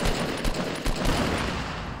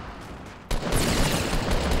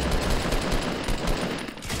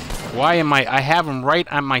 Why am I have him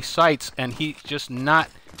right on my sights and he's just not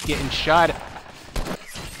getting shot?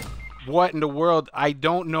 What in the world? I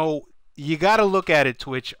don't know. You gotta look at it,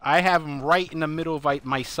 Twitch. I have him right in the middle of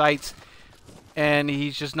my sights and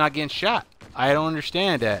he's just not getting shot. I don't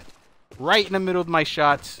understand that. Right in the middle of my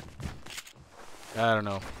shots. I don't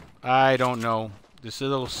know. I don't know. This is a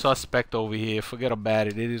little suspect over here. Forget about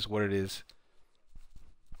it. It is what it is.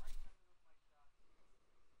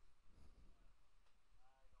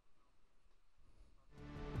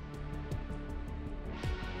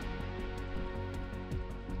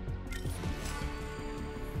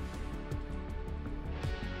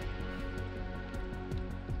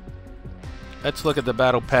 Let's look at the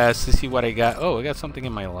battle pass to see what I got. Oh, I got something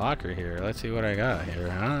in my locker here. Let's see what I got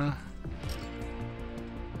here, huh?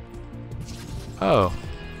 Oh.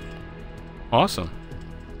 Awesome.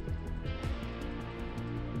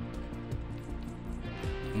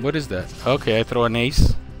 What is that? Okay, I throw an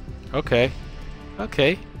ace. Okay.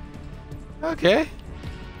 Okay. Okay.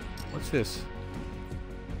 What's this?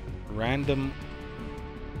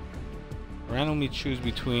 Randomly choose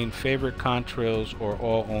between favorite contrails or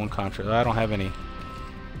all own contrails. I don't have any.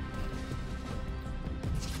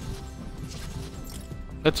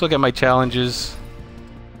 Let's look at my challenges.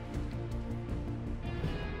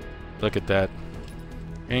 Look at that.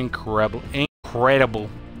 Incredible. Incredible.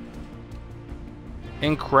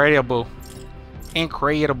 Incredible.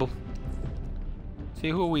 Incredible. See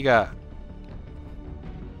who we got.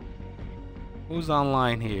 Who's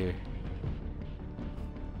online here?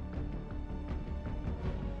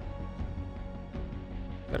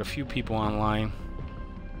 Got a few people online.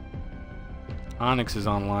 Onyx is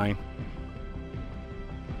online.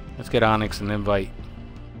 Let's get Onyx an invite.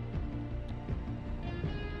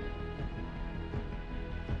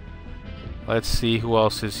 Let's see who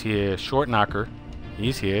else is here. Short Knocker.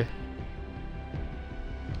 He's here.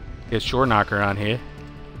 Get Short Knocker on here.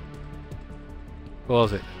 Who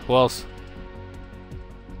else? Who else?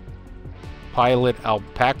 Pilot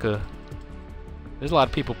Alpaca. There's a lot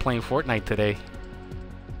of people playing Fortnite today.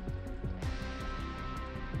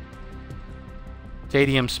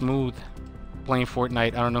 JDM Smooth playing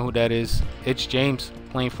Fortnite. I don't know who that is. It's James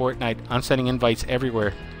playing Fortnite. I'm sending invites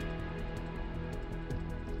everywhere.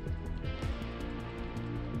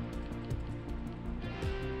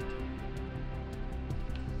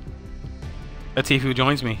 Let's see who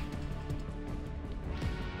joins me.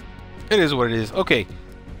 It is what it is. Okay.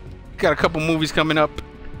 Got a couple movies coming up.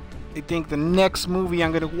 I think the next movie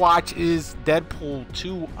I'm going to watch is Deadpool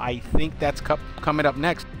 2. I think that's coming up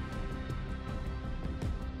next.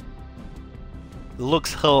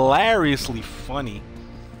 Looks hilariously funny.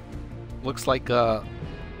 Looks like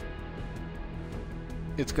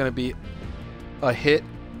it's gonna be a hit.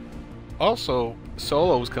 Also,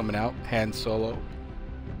 Solo's coming out. Han Solo.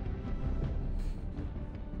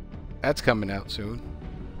 That's coming out soon.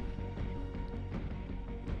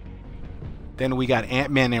 Then we got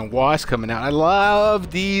Ant-Man and Wasp coming out. I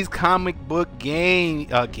love these comic book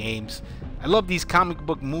games. I love these comic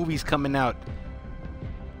book movies coming out.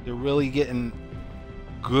 They're really getting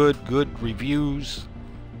good reviews.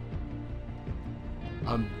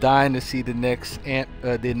 I'm dying to see the next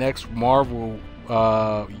Marvel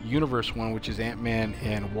universe one, which is Ant-Man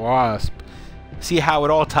and Wasp. See how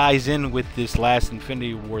it all ties in with this last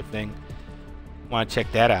Infinity War thing. Want to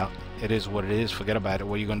check that out. It is what it is. Forget about it.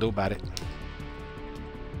 What are you gonna do about it?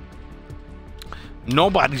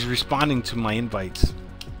 Nobody's responding to my invites.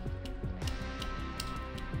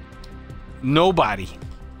 Nobody.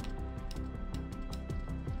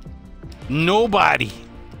 Nobody.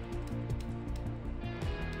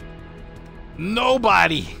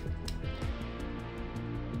 Nobody.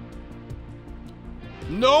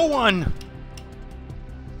 No one.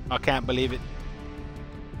 I can't believe it.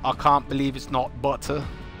 I can't believe it's not butter.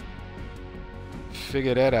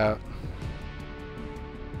 Figure that out.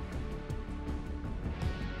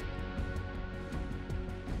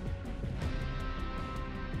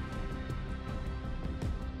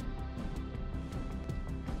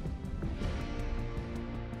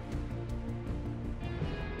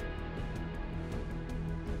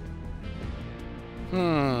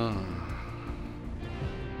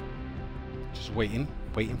 Just waiting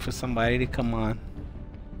for somebody to come on.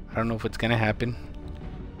 I don't know if it's gonna happen.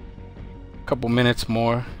 A couple minutes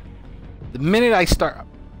more. The minute I start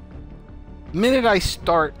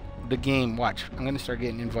the game, watch, I'm gonna start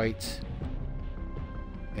getting invites.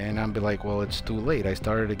 And I'll be like, well, it's too late. I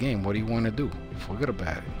started the game. What do you want to do? Forget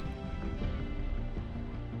about it.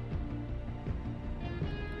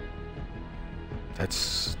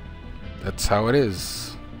 That's how it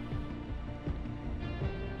is.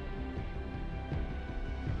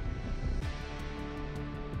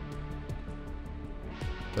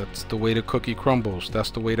 That's the way the cookie crumbles. That's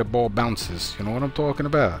the way the ball bounces. You know what I'm talking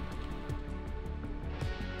about?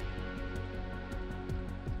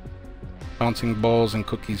 Bouncing balls and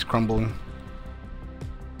cookies crumbling.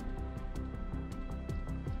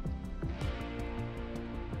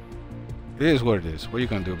 It is what it is. What are you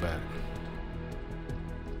gonna do about it?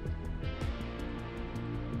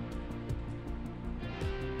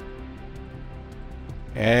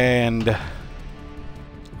 And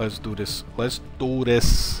let's do this. Let's do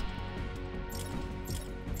this.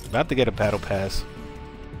 About to get a battle pass.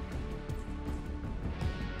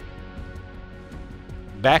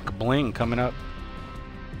 Back bling coming up.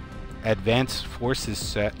 Advanced forces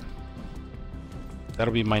set.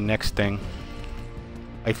 That'll be my next thing.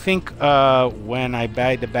 I think when I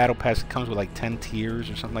buy the battle pass, it comes with like 10 tiers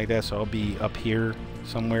or something like that, so I'll be up here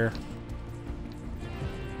somewhere.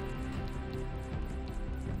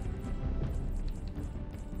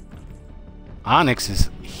 Onyx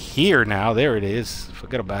is here now. There it is.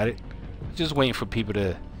 Forget about it. Just waiting for people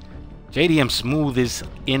to... JDM Smooth is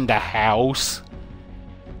in the house.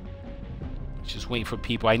 Just waiting for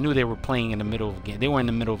people. I knew they were playing in the middle of a game. They were in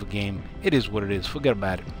the middle of a game. It is what it is. Forget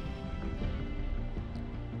about it.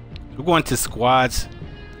 We're going to squads.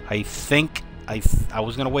 I think I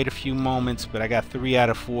was gonna wait a few moments, but I got 3 out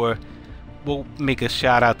of 4. We'll make a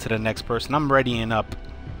shout out to the next person. I'm readying up.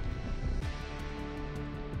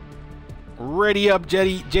 Ready up,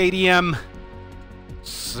 JDM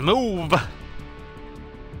Smooth.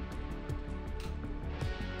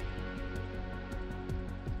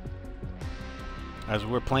 As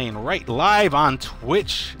we're playing right live on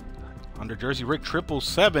Twitch under Jersey Rick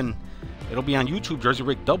 777. It'll be on YouTube, Jersey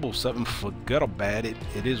Rick 777. Forget about it.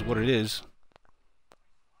 It is what it is.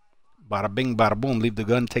 Bada bing, bada boom. Leave the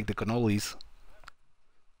gun, take the cannolis.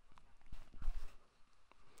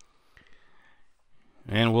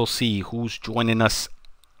 And we'll see who's joining us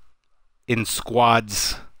in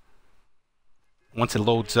squads once it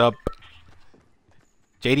loads up.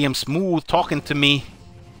 JDM Smooth talking to me.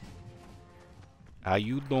 How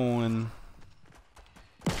you doing?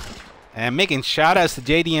 And making shout outs to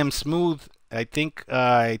JDM Smooth. I think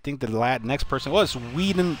the next person was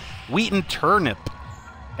Wheaton Turnip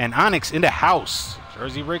and Onyx in the house.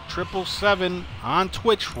 Jersey Rick 777 on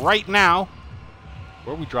Twitch right now.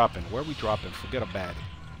 Where are we dropping? Where are we dropping? Forget about it.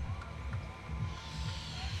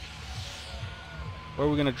 Where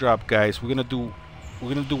are we gonna drop, guys? We're gonna do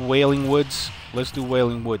Wailing Woods. Let's do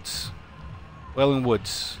Wailing Woods. Wailing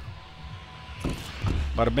Woods.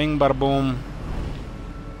 Bada bing, bada boom.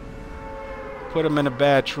 Put him in a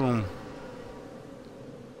bathroom.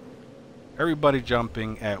 Everybody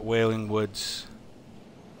jumping at Wailing Woods.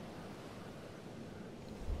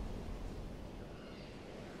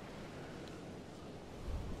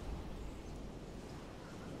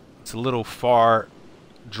 It's a little far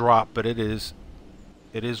drop, but it is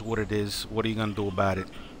what it is. What are you gonna do about it?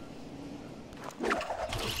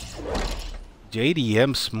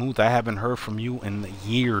 JDM Smooth, I haven't heard from you in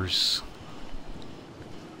years.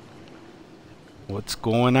 What's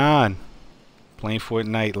going on? Playing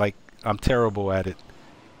Fortnite like I'm terrible at it.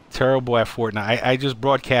 Terrible at Fortnite. I just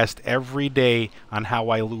broadcast every day on how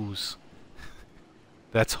I lose.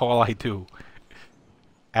 That's all I do.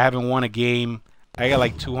 I haven't won a game. I got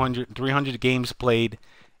like 200, 300 games played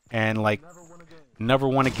and like never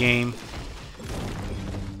won a game.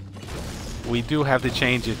 We do have to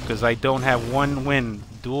change it because I don't have one win.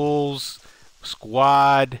 Duels,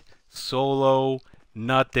 squad, solo,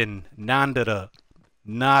 nothing. Nada.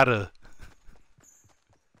 Nada.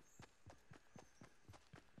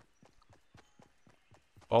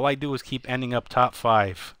 All I do is keep ending up top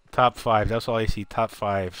 5. Top 5. That's all I see. Top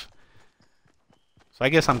 5. So I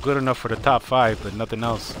guess I'm good enough for the top 5, but nothing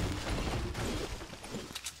else.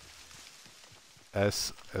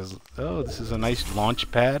 Oh, this is a nice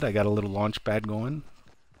launch pad. I got a little launch pad going.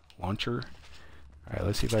 Launcher. Alright,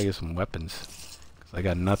 let's see if I get some weapons. Because I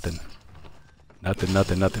got nothing.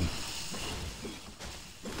 Nothing.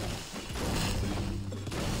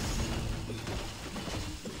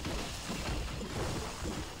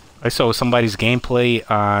 I saw somebody's gameplay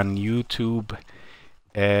on YouTube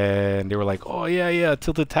and they were like, oh yeah,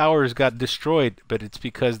 Tilted Towers got destroyed, but it's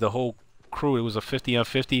because the whole crew, it was a 50 on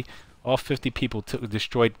 50, all 50 people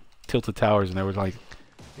destroyed Tilted Towers, and they were like,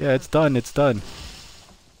 yeah, it's done.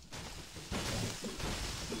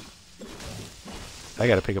 I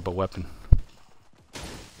gotta pick up a weapon.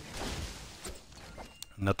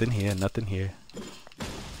 Nothing here.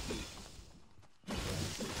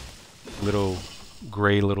 Little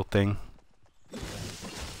gray little thing.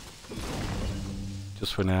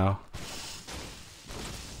 Just for now.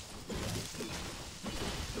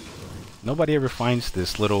 Nobody ever finds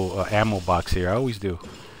this little ammo box here. I always do.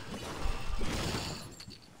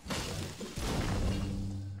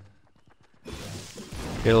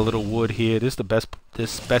 Get a little wood here. This is the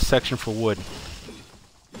best section for wood.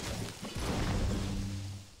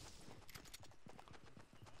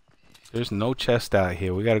 There's no chest out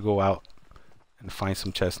here. We gotta go out and find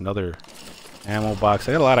some chests. Another ammo box.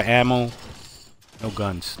 I got a lot of ammo. No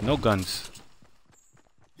guns. No guns.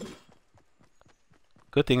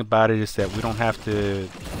 Good thing about it is that we don't have to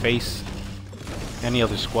face any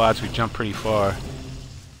other squads. We jump pretty far.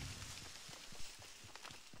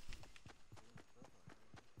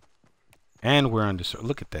 And we're under.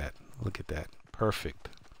 Look at that. Look at that. Perfect.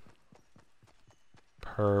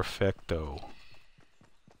 Perfecto.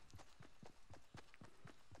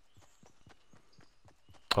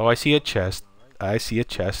 Oh, I see a chest. I see a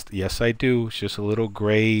chest. Yes, I do. It's just a little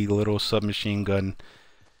gray little submachine gun.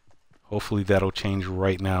 Hopefully that'll change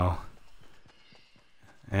right now.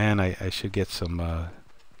 And I should get some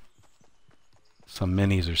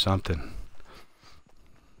minis or something.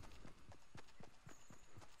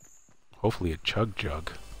 Hopefully a chug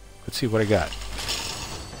jug. Let's see what I got.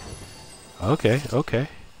 Okay, okay.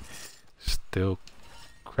 Still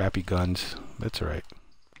crappy guns. That's alright.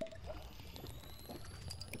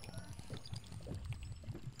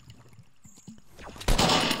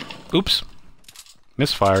 Oops.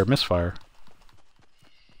 Misfire, misfire.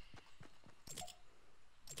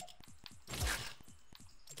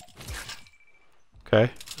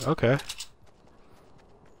 Okay, okay.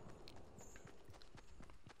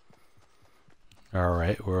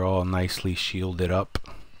 Alright, we're all nicely shielded up.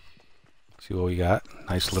 See what we got.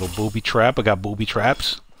 Nice little booby trap. I got booby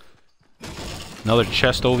traps. Another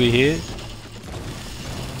chest over here.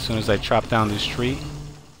 As soon as I chop down this tree.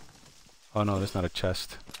 Oh no, that's not a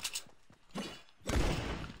chest.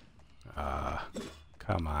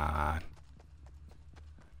 Come on.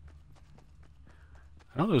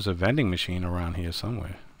 I know there's a vending machine around here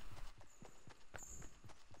somewhere.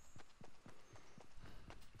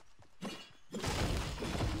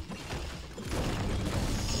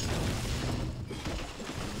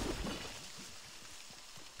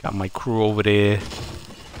 Got my crew over there.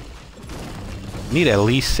 Need at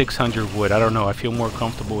least 600 wood. I don't know. I feel more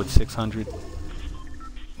comfortable with 600.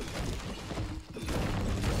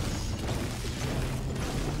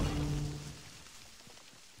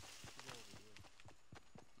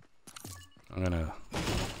 I'm gonna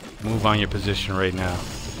move on your position right now.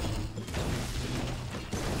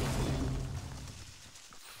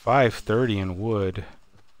 530 in wood.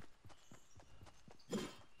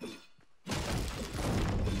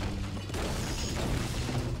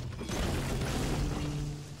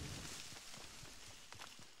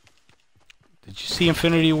 Did you see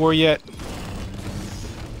Infinity War yet?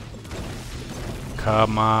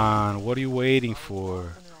 Come on, what are you waiting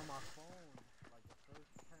for?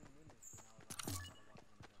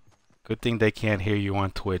 Good thing they can't hear you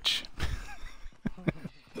on Twitch.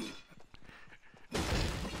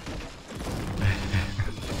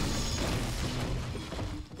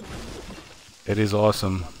 It is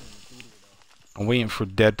awesome. I'm waiting for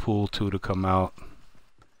Deadpool 2 to come out.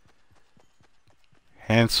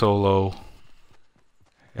 Han Solo.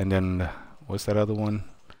 And then, what's that other one?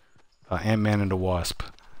 Ant-Man and the Wasp.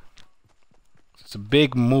 It's a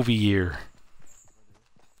big movie year.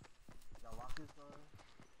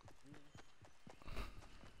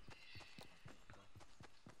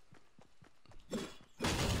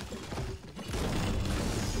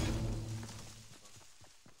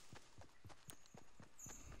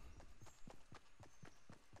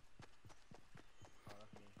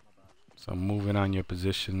 So moving on your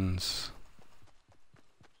positions.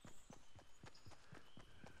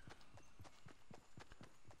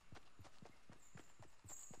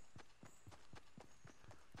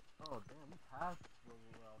 Oh damn, we passed where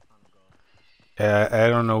I was trying to go. I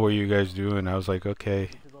don't know what you guys doing. I was like, okay.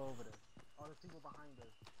 To go over there. Oh, there's people behind us.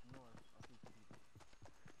 North. I see two people.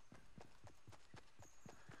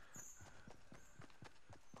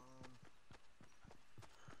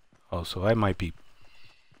 Oh, so I might be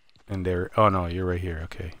in there. Oh no, you're right here.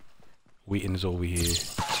 Okay. Wheaton's over here.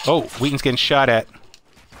 Oh, Wheaton's getting shot at.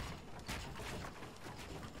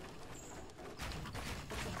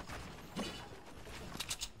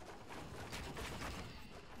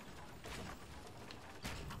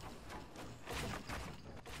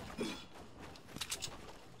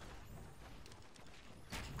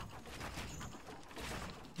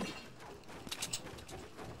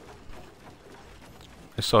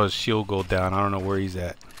 I saw his shield go down. I don't know where he's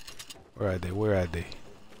at. Where are they? Where are they?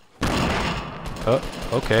 Oh,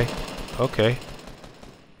 okay. Okay.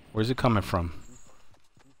 Where's it coming from?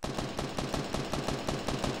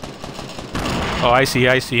 Oh, I see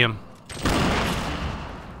him.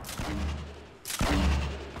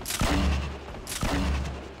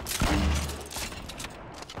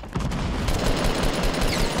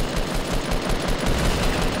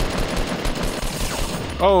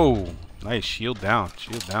 Oh, nice. Shield down.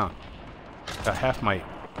 Shield down. Got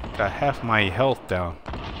half my health down.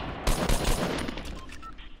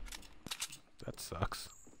 That sucks.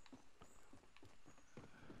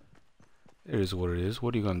 It is what it is.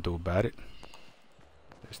 What are you gonna do about it?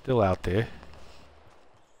 They're still out there.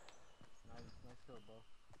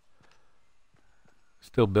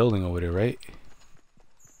 Still building over there, right?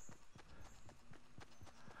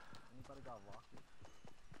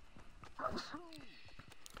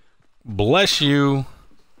 Bless you.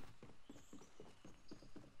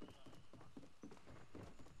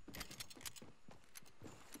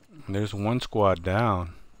 There's one squad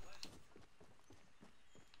down.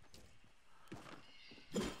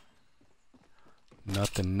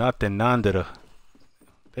 Nothing, none to the...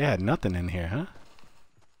 They had nothing in here, huh?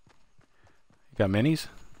 You got minis?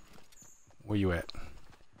 Where you at?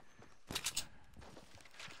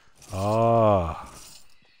 Oh.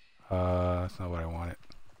 That's not what I wanted.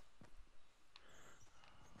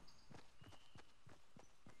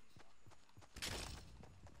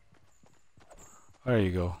 There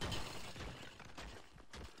you go.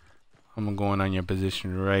 I'm going on your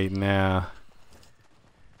position right now.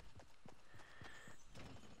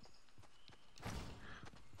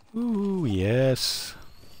 Ooh, yes.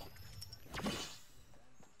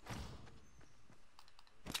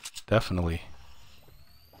 Definitely.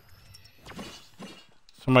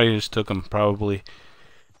 Somebody just took him, probably.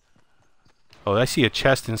 Oh, I see a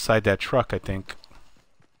chest inside that truck, I think.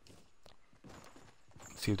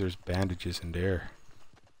 Let's see if there's bandages in there.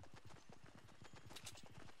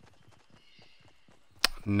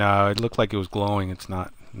 No, it looked like it was glowing. It's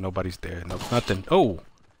not. Nobody's there. No, nothing. Oh!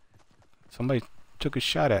 Somebody took a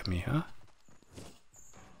shot at me, huh?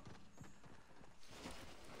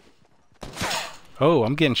 Oh,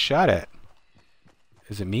 I'm getting shot at.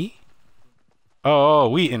 Is it me? Oh,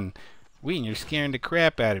 Wheaton. Wheaton, you're scaring the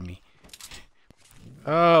crap out of me.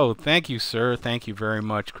 Oh, thank you, sir. Thank you very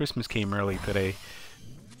much. Christmas came early today.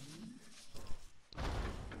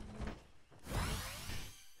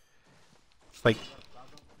 It's like...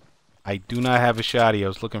 I do not have a shotty. I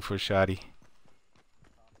was looking for a shotty.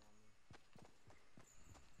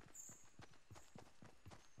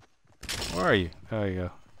 Where are you? There you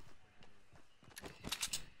go.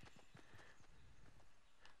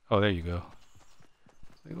 Oh, there you go.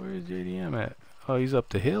 Like, where is JDM at? Oh, he's up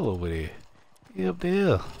the hill over there. He's up the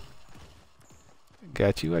hill. I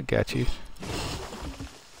got you. I got you.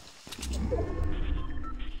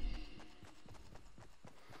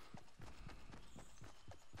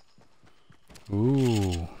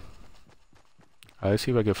 Ooh. Let's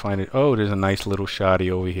see if I can find it. Oh, there's a nice little shotty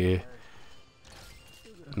over here.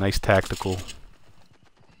 Nice tactical. Is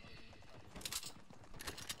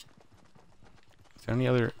there any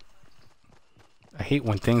other... I hate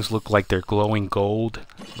when things look like they're glowing gold.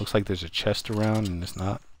 Looks like there's a chest around and it's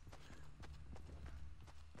not.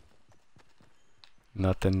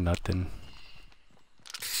 Nothing, nothing.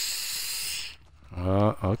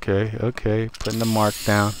 Oh, okay, okay. Putting the mark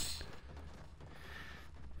down.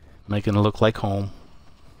 Making it look like home.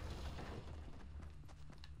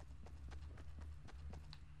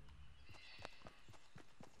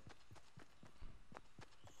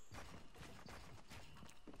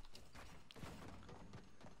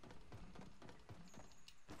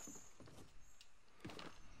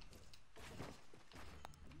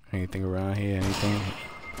 Anything around here? Anything?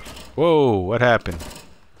 Whoa, what happened?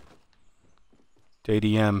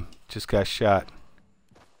 JDM just got shot.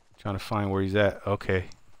 Trying to find where he's at. Okay.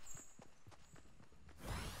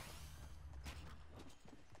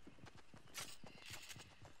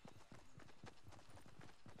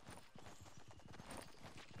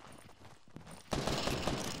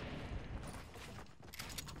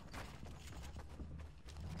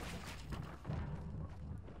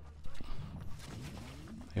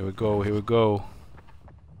 Here we go, here we go.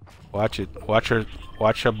 Watch it. Watch her.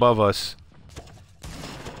 Watch above us.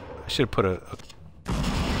 I should have put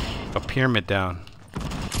a pyramid down.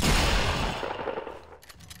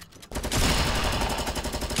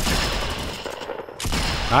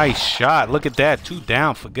 Nice shot. Look at that. 2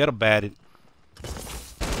 down. Forget about it.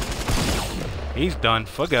 He's done.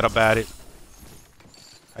 Forget about it.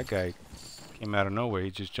 That guy came out of nowhere. He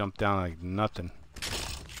just jumped down like nothing.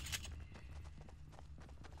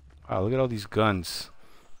 Wow, look at all these guns.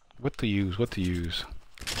 What to use? What to use?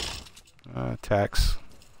 Attacks.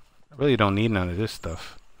 I really don't need none of this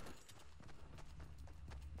stuff.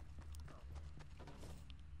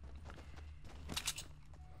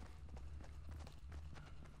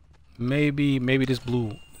 Maybe this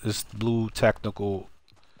blue tactical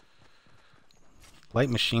light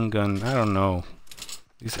machine gun. I don't know.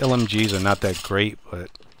 These LMGs are not that great, but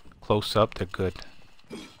close up they're good.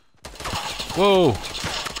 Whoa!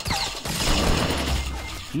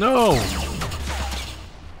 No!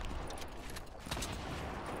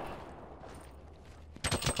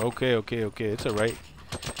 Okay. It's alright.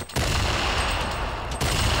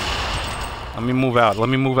 Let me move out.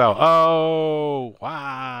 Oh!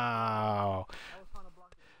 Wow!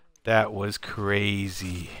 That was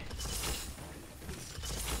crazy.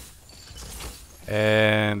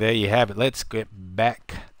 And there you have it. Let's get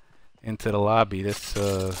back into the lobby.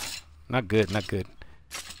 That's not good.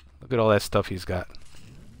 Look at all that stuff he's got.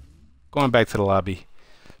 Going back to the lobby.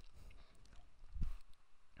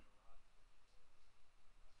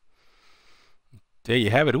 There you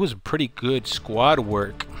have it. It was a pretty good squad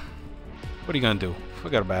work. What are you gonna do?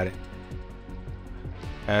 Forget about it.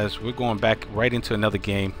 As we're going back right into another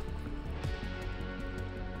game.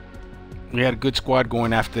 We had a good squad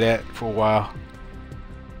going after that for a while.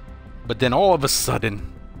 But then all of a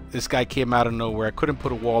sudden, this guy came out of nowhere. I couldn't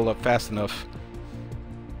put a wall up fast enough.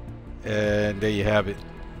 And there you have it.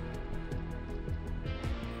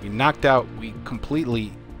 We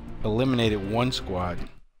completely eliminated one squad.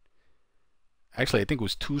 Actually, I think it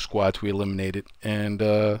was 2 squads we eliminated. And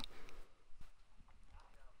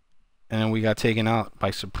then we got taken out by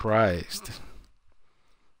surprise.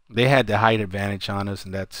 They had the height advantage on us,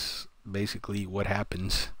 and that's basically what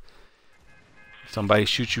happens. Somebody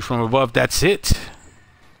shoots you from above, that's it.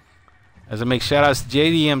 As I make shout outs to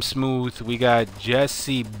JDM Smooth, we got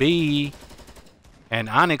Jesse B and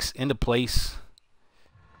Onyx in the place.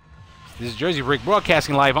 This is Jersey Rick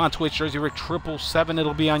broadcasting live on Twitch. Jersey Rick 777.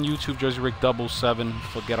 It'll be on YouTube. Jersey Rick 777.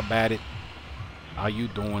 Forget about it. How you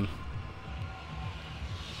doing?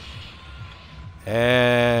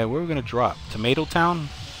 Where are we gonna drop? Tomato Town?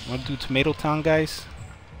 Want to do Tomato Town, guys?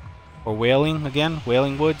 Or Wailing again?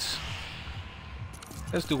 Wailing Woods?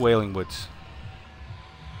 Let's do Wailing Woods.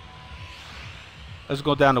 Let's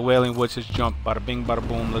go down to Wailing Woods. Let's jump. Bada bing, bada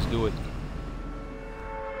boom. Let's do it.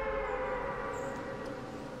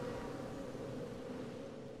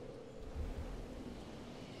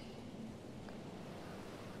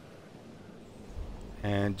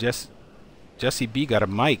 And Jesse B got a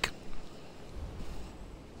mic.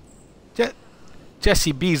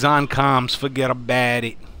 Jesse B's on comms. Forget about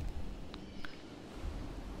it.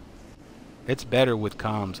 It's better with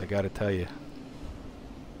comms, I gotta tell you.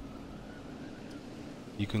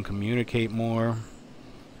 You can communicate more.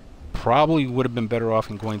 Probably would have been better off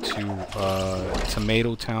in going to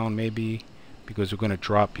Tomato Town, maybe, because we're gonna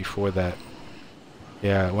drop before that.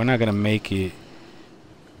 Yeah, we're not gonna make it.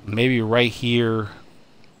 Maybe right here,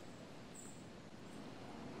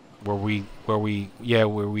 where we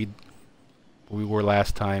were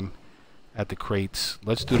last time at the crates.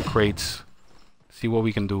 Let's do the crates. See what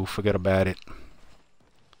we can do. Forget about it.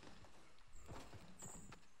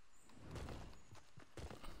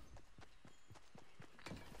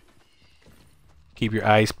 Keep your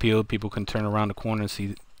eyes peeled. People can turn around the corner and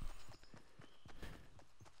see.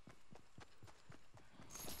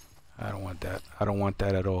 I don't want that. I don't want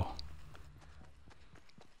that at all.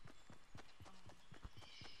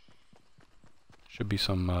 Should be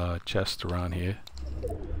some chests around here.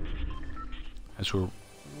 As we're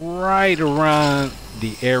right around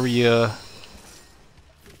the area,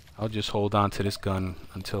 I'll just hold on to this gun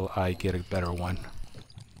until I get a better one.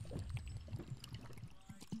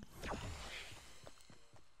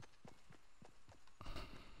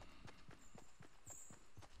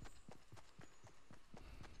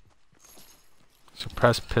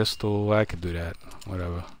 Suppress pistol, I could do that.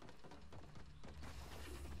 Whatever.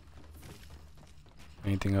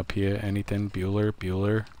 Anything up here? Anything?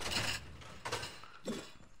 Bueller.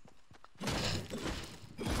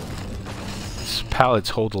 These pallets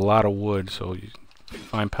hold a lot of wood, so you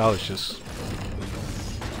find pallets, just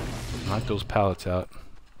knock those pallets out.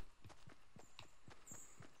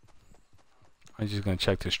 I'm just gonna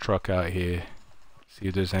check this truck out here, see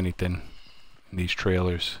if there's anything in these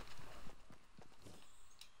trailers.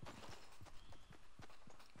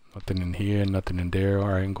 Nothing in here, nothing in there.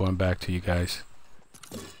 Alright, I'm going back to you guys.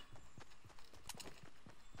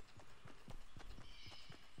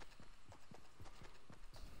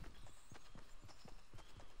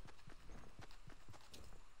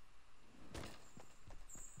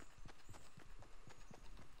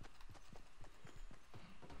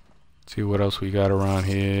 See what else we got around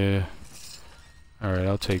here. Alright,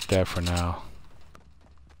 I'll take that for now.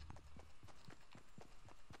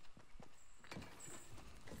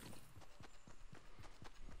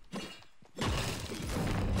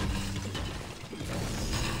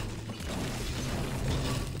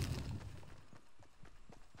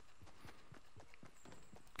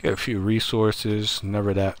 Get a few resources. Never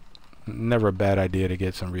a bad idea to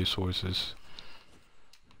get some resources.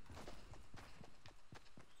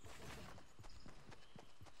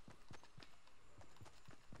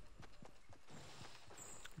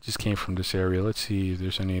 Just came from this area. Let's see if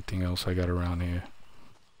there's anything else I got around here.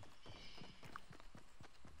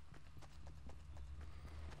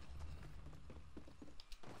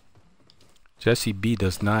 Jesse B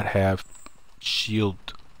does not have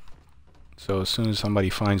shield. So as soon as somebody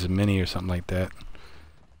finds a mini or something like that,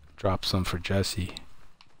 drop some for Jesse.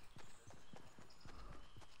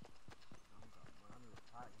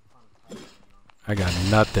 I got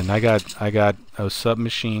nothing. I got a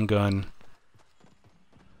submachine gun,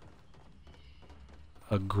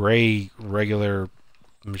 a gray regular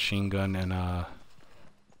machine gun, and a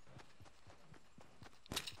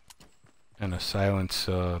silence,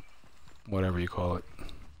 whatever you call it.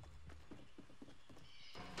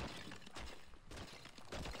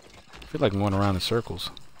 I feel like I'm going around in circles.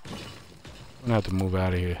 I'm gonna have to move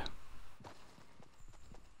out of here.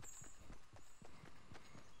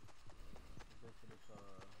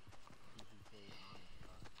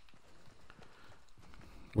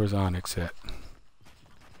 Where's Onyx at?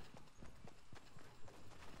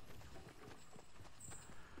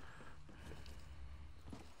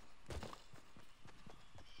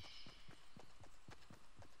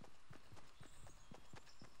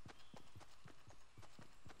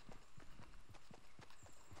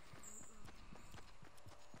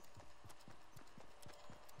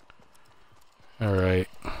 All right.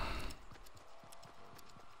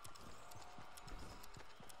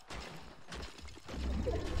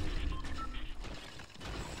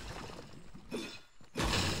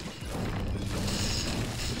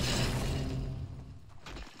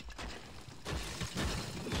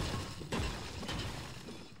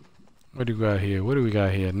 What do we got here? What do we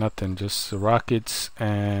got here? Nothing. Just rockets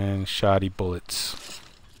and shoddy bullets.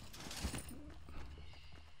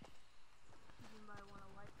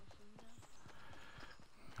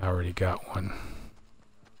 I already got one.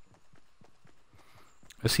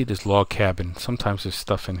 Let's see this log cabin. Sometimes there's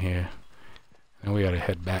stuff in here. And we gotta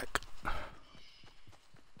head back.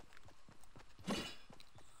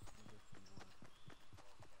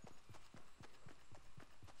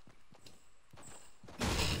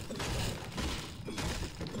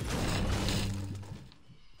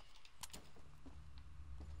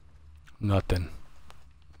 Nothing.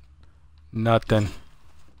 Nothing.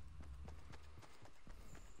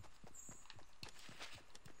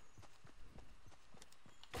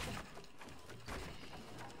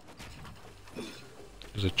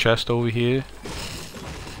 There's a chest over here.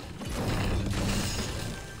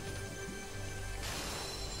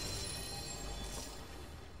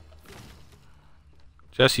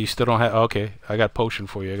 Jesse, you still don't have... Okay, I got potion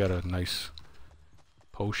for you. I got a nice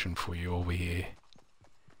potion for you over here.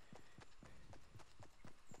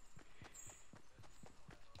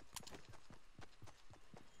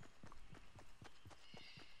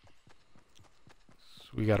 So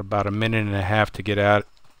we got about a minute and a half to get out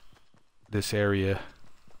this area.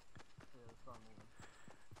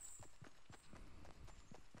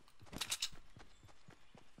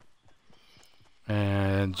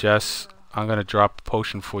 And Jess, I'm gonna drop a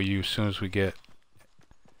potion for you as soon as we get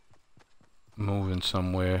moving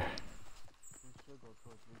somewhere.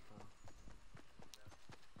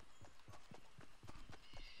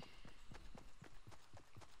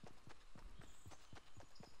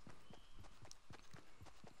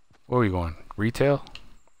 Where are we going? Retail?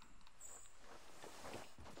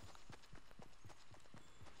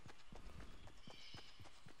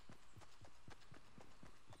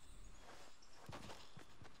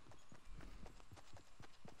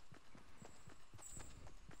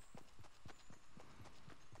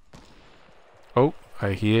 Oh,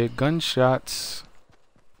 I hear gunshots.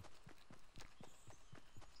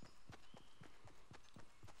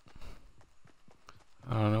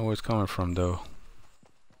 I don't know where it's coming from though.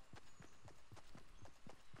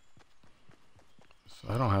 So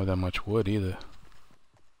I don't have that much wood either.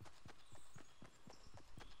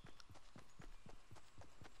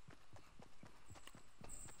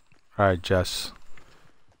 Alright, Jess.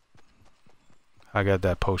 I got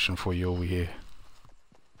that potion for you over here.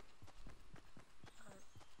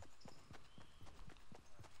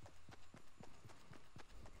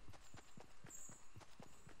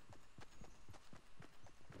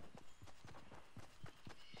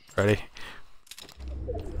 Ready?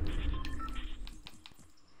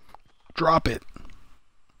 Drop it.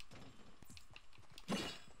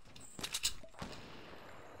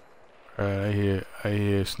 Alright, I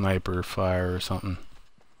hear sniper fire or something.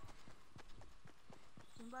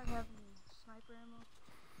 Anybody have any sniper ammo?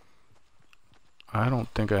 I don't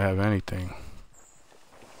think I have anything.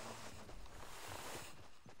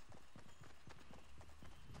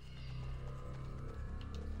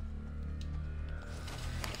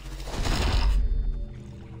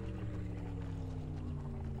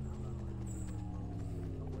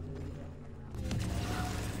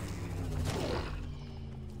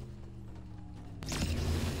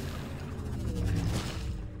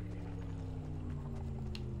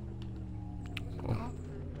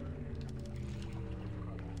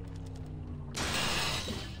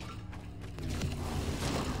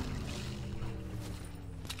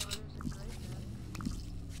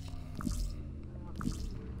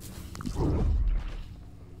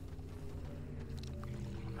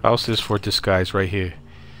 House is for disguise right here.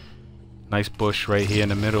 Nice bush right here in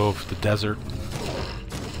the middle of the desert.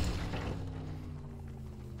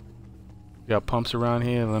 Got pumps around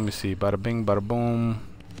here. Let me see. Bada bing, bada boom.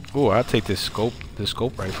 Oh, I'll take this scope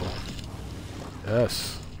rifle.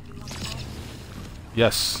 Yes.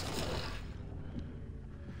 Yes.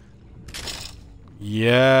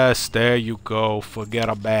 Yes, there you go. Forget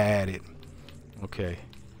about it. Okay.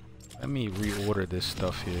 Let me reorder this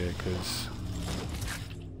stuff here, because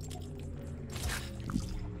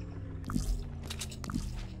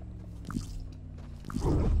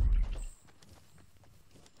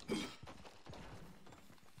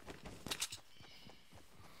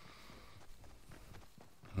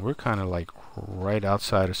we're kind of like right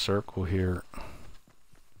outside a circle here.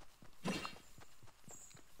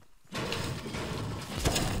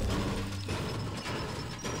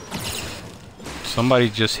 Somebody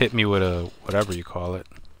just hit me with a whatever you call it.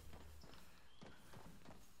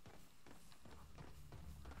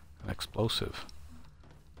 An explosive.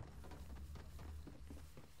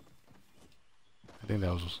 I think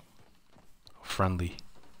that was friendly.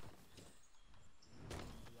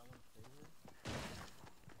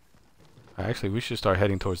 Actually, we should start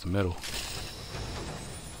heading towards the middle.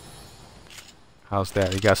 How's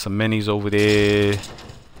that? We got some minis over there.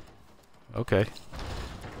 Okay.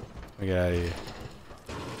 We get out of here.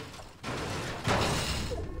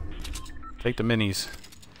 Take the minis.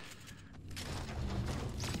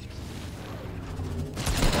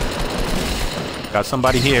 Got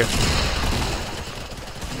somebody here.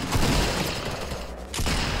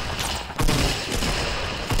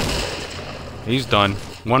 He's done.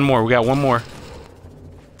 One more. We got one more.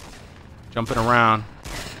 Jumping around.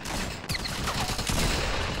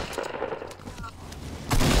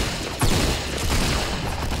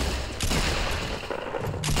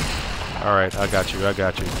 Alright, I got you. I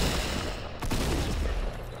got you.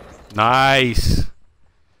 Nice.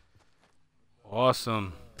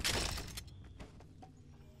 Awesome.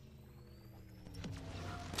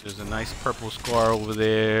 There's a nice purple scar over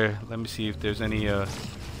there. Let me see if there's any, I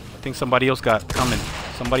think somebody else got coming.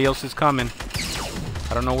 Somebody else is coming.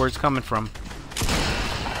 I don't know where it's coming from.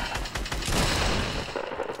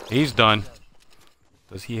 He's done.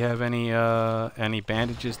 Does he have any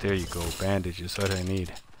bandages? There you go. Bandages. That's what I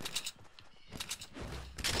need.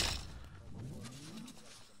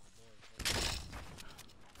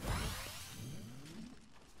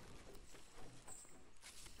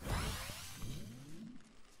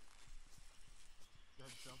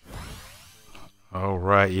 All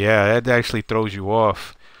right, yeah, that actually throws you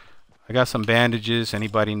off. I got some bandages.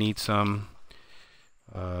 Anybody need some?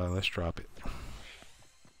 Let's drop it.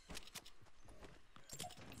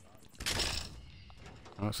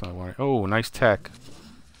 Oh, that's not one. Oh, nice tech.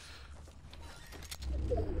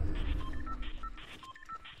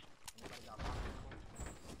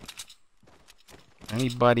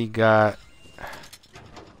 Anybody got?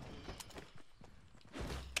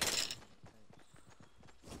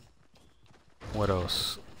 What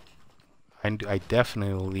else? I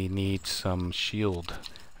definitely need some shield.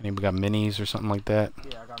 Anybody got minis or something like that?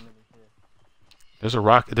 Yeah, I got minis here. There's a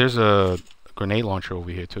rock. There's a grenade launcher over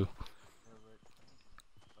here too.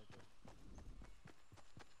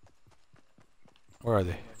 Where are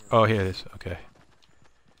they? Oh, here it is. Okay.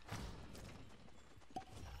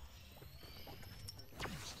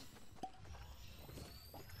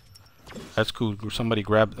 That's cool. Somebody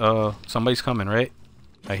grab. Somebody's coming, right?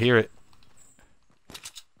 I hear it.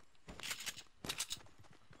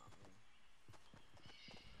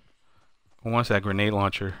 Who wants that grenade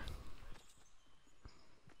launcher?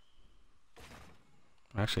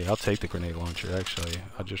 Actually, I'll take the grenade launcher. Actually,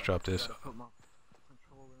 I'll just drop this. Put my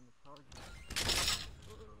controller in the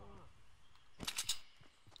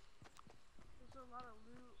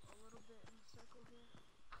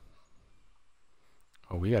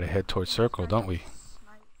Oh, we gotta head towards circle, don't we?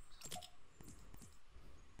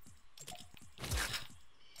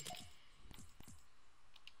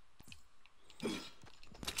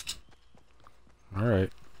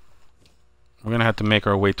 Alright. We're gonna have to make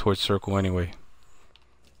our way towards circle anyway.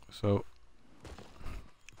 So...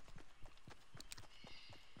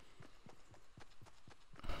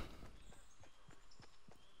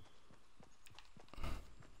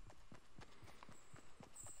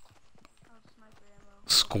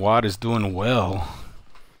 Squad is doing well.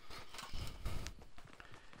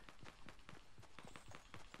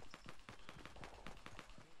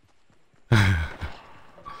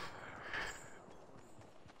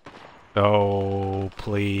 Oh,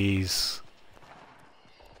 please.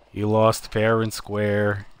 You lost fair and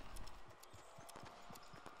square.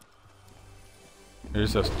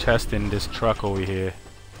 There's a chest in this truck over here.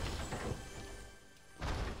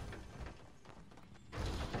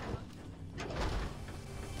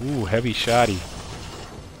 Ooh, heavy shotty.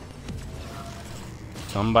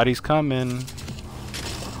 Somebody's coming.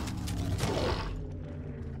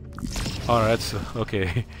 Oh, that's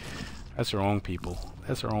okay. That's our own people.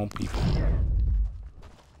 That's our own people.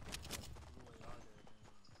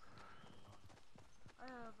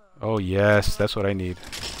 Oh yes, that's what I need.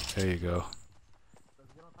 There you go.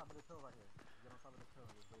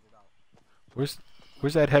 Where's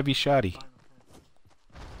that heavy shotty?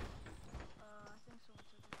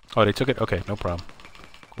 Oh, they took it? Okay, no problem.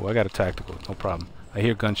 Cool, I got a tactical, no problem. I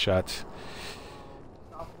hear gunshots.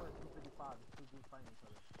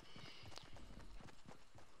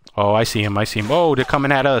 Oh, I see him, I see him. Oh, they're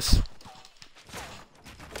coming at us.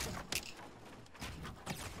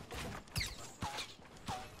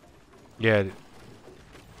 Yeah,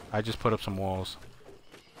 I just put up some walls.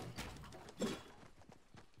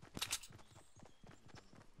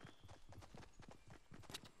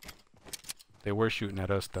 They were shooting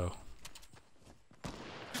at us, though.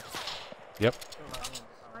 Yep.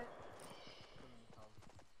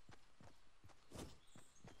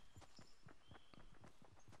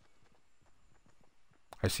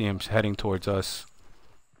 I see him heading towards us.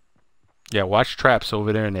 Yeah, watch traps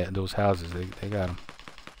over there in those houses. They got them.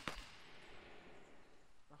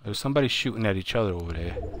 There's somebody shooting at each other over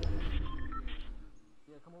there.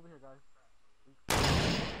 Yeah, come over here, guys.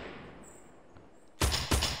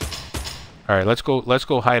 All right, let's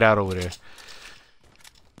go hide out over there.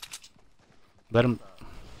 Let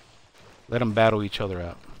them battle each other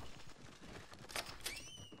out.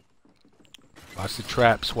 Watch the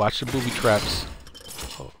traps. Watch the booby traps.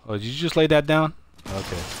 Oh, did you just lay that down?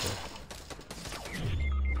 Okay.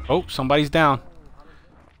 Oh, somebody's down.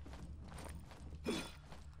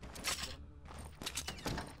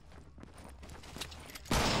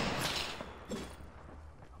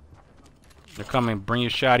 They're coming. Bring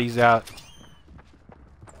your shotties out.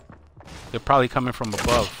 They're probably coming from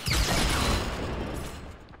above.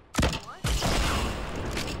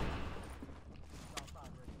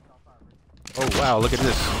 Oh wow, look at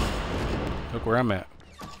this. Look where I'm at.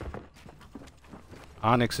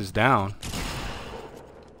 Onyx is down.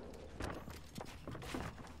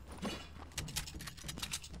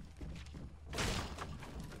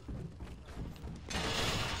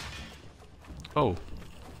 Oh.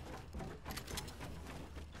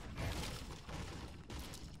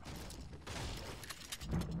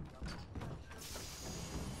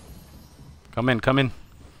 Come in, come in.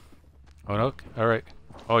 Oh, no. All right.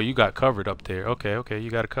 Oh, you got covered up there. Okay, okay, you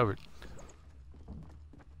got it covered.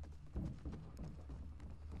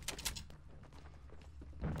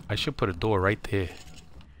 I should put a door right there.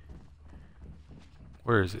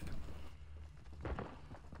 Where is it?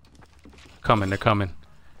 Coming, they're coming.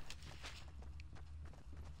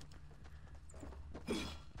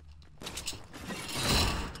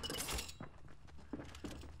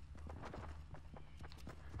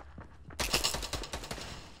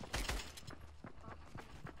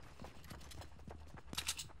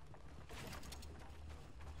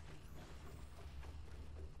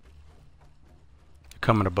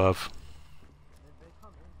 Coming above.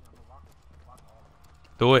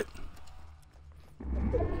 Do it.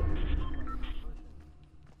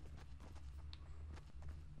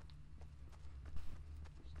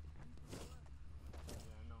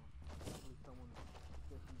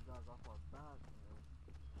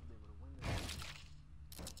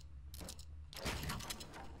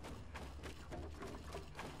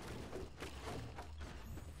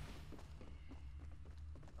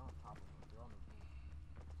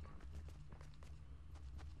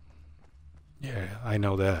 Yeah, I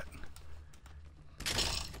know that.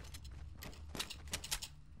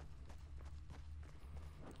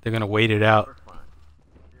 They're gonna wait it out. Yeah,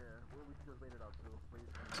 well, we should just wait it out too. Wait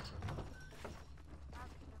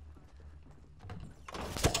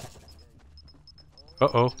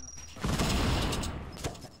Uh-oh.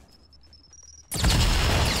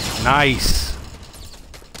 Nice.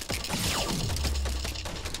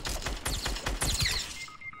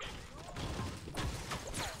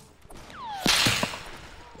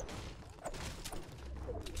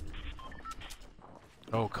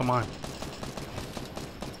 Oh, come on.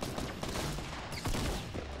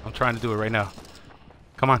 I'm trying to do it right now.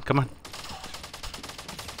 Come on, come on.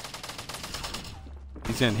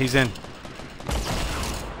 He's in, he's in.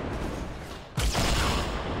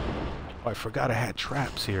 Oh, I forgot I had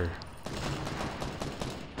traps here.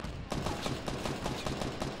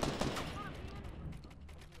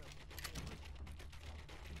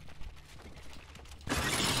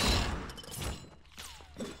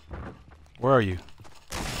 Where are you?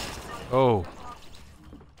 Oh.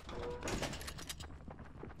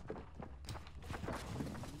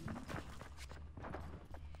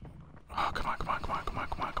 Oh, come on, come on, come on, come on,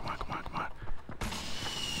 come on, come on, come on, come on.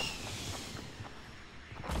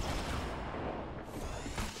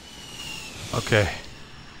 Okay.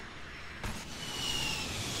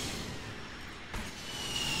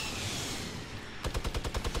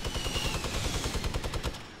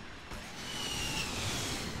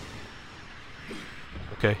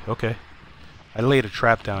 Okay, okay. I laid a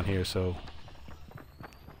trap down here, so...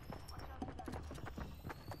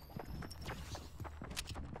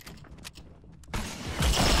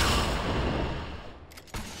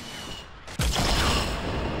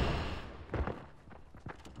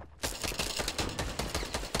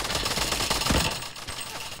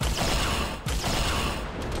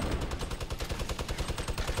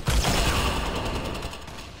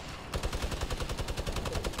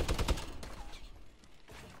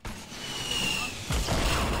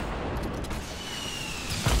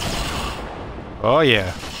 Oh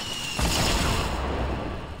yeah.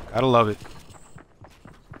 Gotta love it.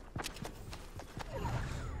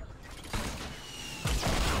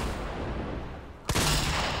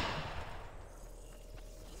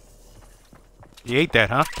 You ate that,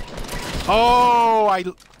 huh? Oh, I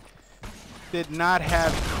did not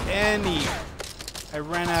have any. I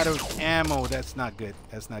ran out of ammo. That's not good.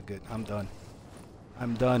 That's not good. I'm done.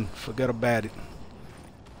 I'm done. Forget about it.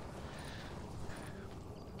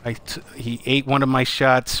 He ate one of my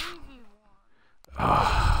shots.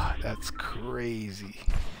 Ah, oh, that's crazy.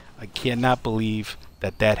 I cannot believe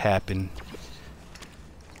that that happened.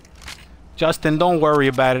 Justin, don't worry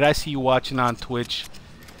about it. I see you watching on Twitch.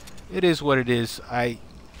 It is what it is. I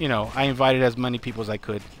invited as many people as I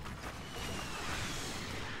could.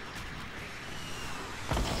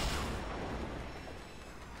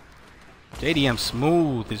 JDM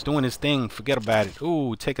Smooth is doing his thing. Forget about it.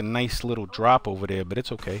 Ooh, take a nice little drop over there, but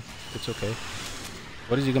it's okay. It's okay.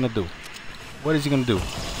 What is he gonna do? What is he gonna do?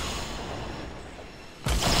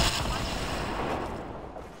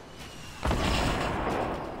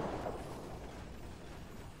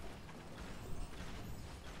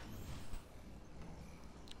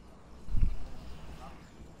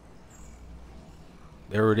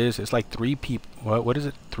 There it is. It's like 3 people. What is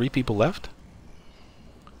it? 3 people left?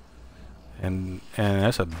 And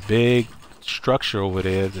that's a big structure over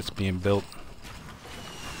there that's being built.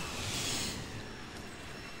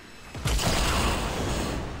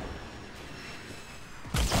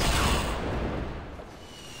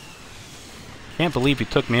 Can't believe he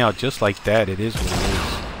took me out just like that. It is what it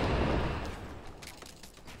is.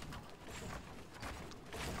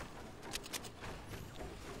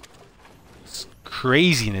 It's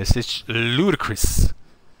craziness. It's ludicrous.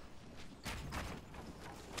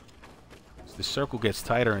 The circle gets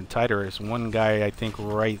tighter and tighter. There's one guy, I think,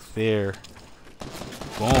 right there.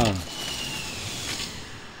 Boom.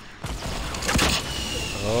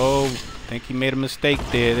 Oh, I think he made a mistake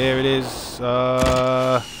there. There it is.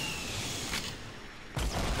 As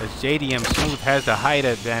JDM Smooth has the height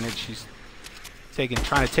advantage, he's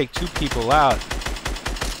trying to take 2 people out.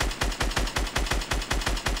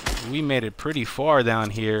 We made it pretty far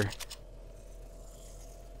down here.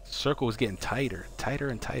 The circle was getting tighter, tighter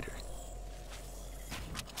and tighter.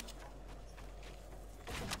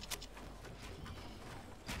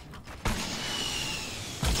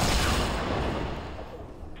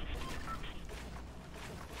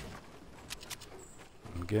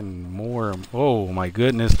 Getting more. Oh my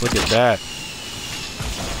goodness, look at that.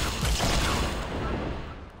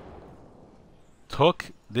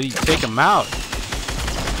 Did he take him out?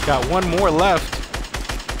 Got one more left.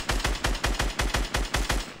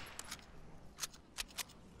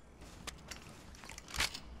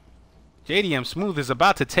 JDM Smooth is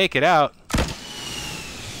about to take it out.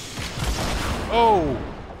 Oh!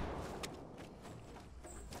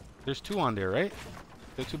 There's 2 on there, right?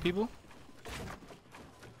 There's 2 people?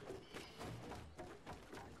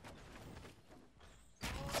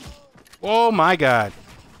 Oh my God.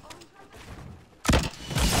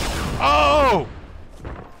 Oh!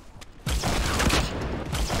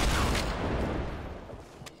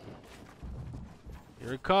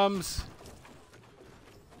 Here it comes.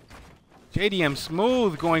 JDM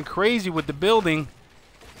Smooth going crazy with the building.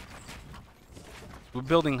 We're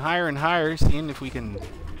building higher and higher, seeing if we can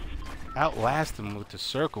outlast them with the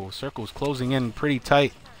circle. Circle's closing in pretty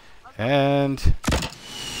tight. And...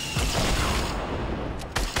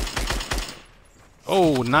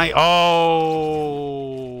 oh, nice. Oh!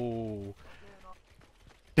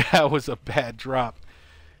 That was a bad drop.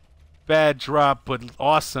 Bad drop, but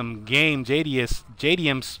awesome game.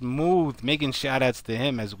 JDM Smooth making shout-outs to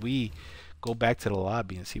him as we go back to the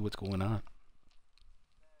lobby and see what's going on.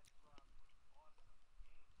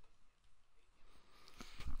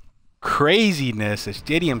 Craziness as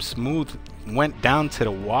JDM Smooth went down to the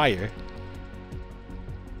wire.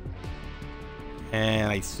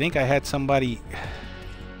 And I think I had somebody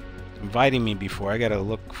inviting me before. I gotta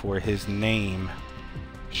look for his name.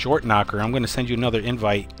 Short Knocker. I'm gonna send you another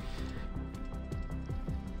invite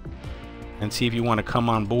and see if you want to come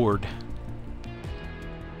on board.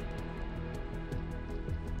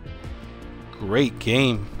 Great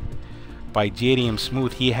game by JDM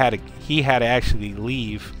Smooth. He had to actually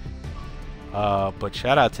leave, but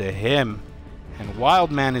shout out to him. And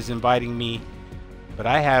Wildman is inviting me, but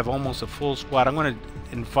I have almost a full squad. I'm going to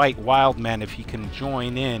invite Wildman if he can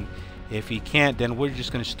join in. If he can't, then we're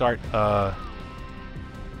just going to start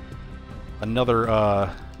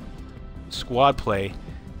another squad play.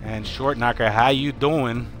 And Short Knocker, how you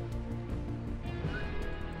doing?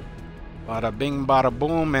 Bada bing, bada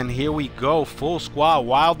boom, and here we go. Full squad,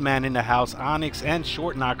 Wildman in the house, Onyx and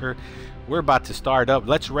Short Knocker. We're about to start up.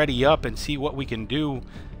 Let's ready up and see what we can do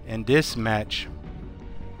in this match.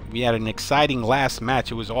 We had an exciting last match.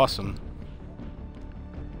 It was awesome.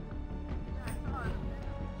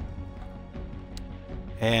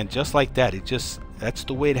 And just like that, that's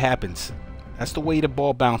the way it happens. That's the way the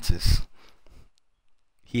ball bounces.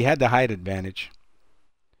 He had the height advantage.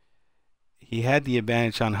 He had the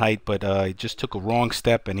advantage on height, but he just took a wrong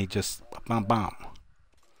step and he just fell down.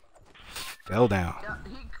 Yeah,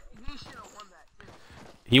 he should have won that too.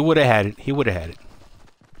 He would have had it. He would have had it.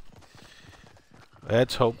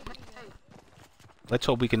 Let's hope. Hey, Let's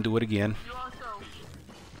hope we can do it again. you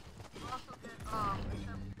also get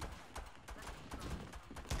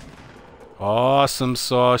Awesome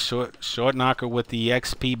saw. Short Knocker with the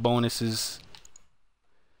XP bonuses.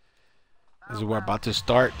 This is we're about to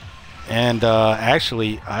start. And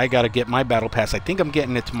actually, I got to get my battle pass. I think I'm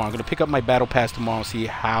getting it tomorrow. I'm going to pick up my battle pass tomorrow and see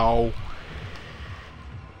how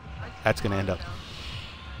that's going to end up.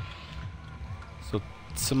 So,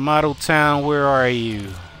 Tomato Town, where are you?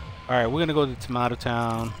 Alright, we're going to go to Tomato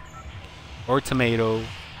Town. Or Tomato.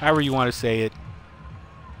 However you want to say it.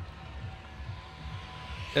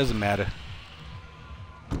 Doesn't matter.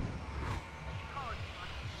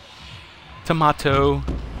 Tomato.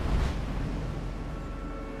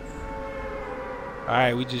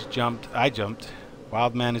 Alright, we just jumped. I jumped.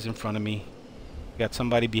 Wildman is in front of me. Got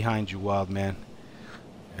somebody behind you, Wildman.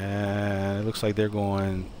 And it looks like they're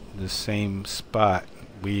going the same spot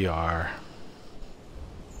we are.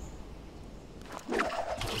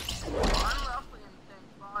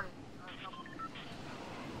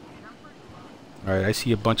 Alright, I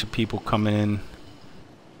see a bunch of people coming in.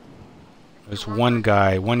 There's one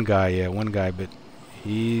guy, but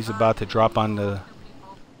he's about to drop on the...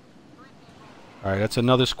 Alright, that's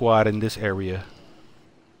another squad in this area.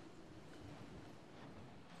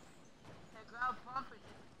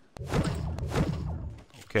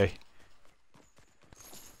 Okay.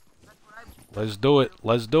 Let's do it.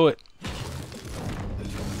 Let's do it.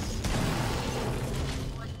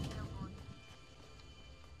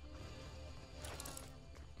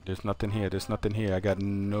 There's nothing here. There's nothing here. I got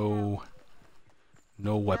no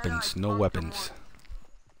weapons. No weapons.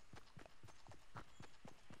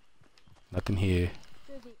 Nothing here.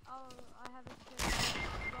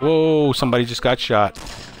 Whoa, somebody just got shot.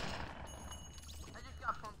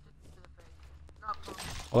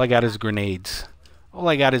 All I got is grenades. All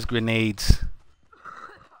I got is grenades.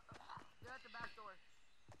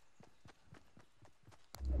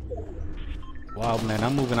 Wild man,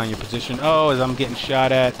 I'm moving on your position. Oh, as I'm getting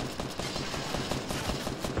shot at.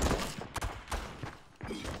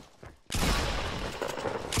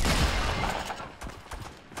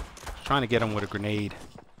 Trying to get him with a grenade.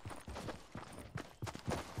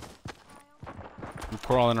 I'm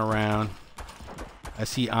crawling around. I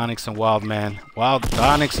see Onyx and Wildman.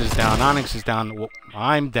 Onyx is down. Onyx is down.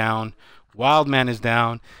 I'm down. Wildman is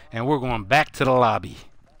down. And we're going back to the lobby.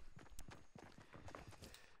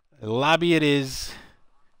 Lobby it is.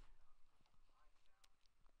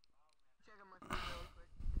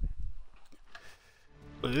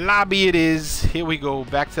 Lobby it is. Here we go.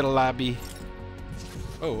 Back to the lobby.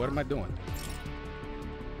 Oh, what am I doing?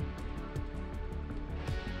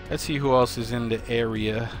 Let's see who else is in the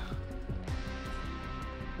area.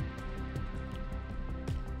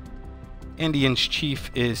 Indian's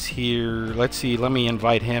chief is here. Let's see. Let me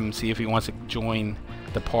invite him. See if he wants to join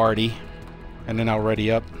the party. And then I'll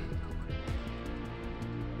ready up.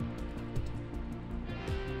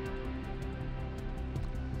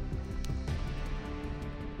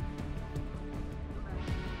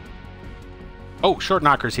 Oh, Short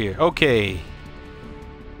Knocker's here. Okay.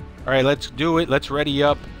 All right, let's do it. Let's ready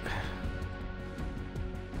up.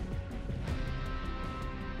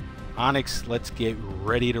 Onyx, let's get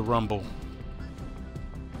ready to rumble.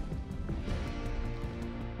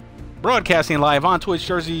 Broadcasting live on Twitch,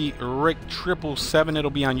 Jersey Rick 777. It'll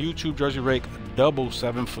be on YouTube, Jersey Rick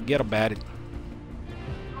 777. Forget about it.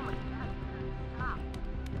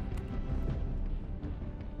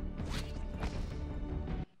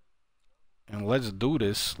 And let's do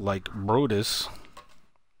this like Brodus.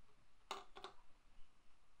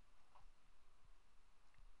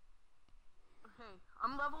 Okay,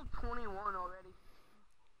 I'm level 21 already.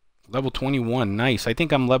 Level 21, nice. I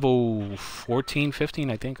think I'm level 14,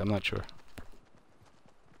 15, I think. I'm not sure.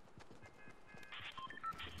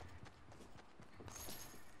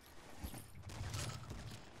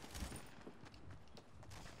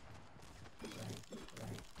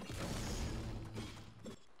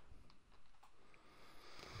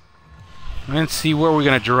 Let's see where we're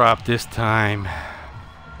gonna drop this time.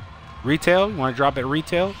 Retail? You wanna drop at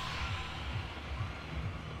retail?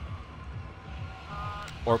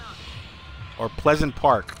 Or Pleasant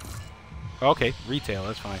Park? Okay, retail,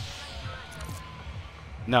 that's fine.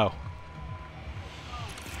 No.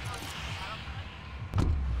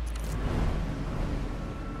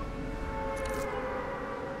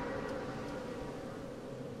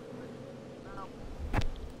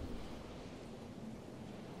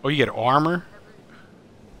 Oh, you get armor?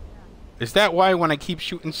 Is that why when I keep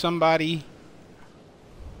shooting somebody,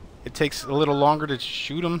 it takes a little longer to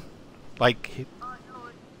shoot them? Like...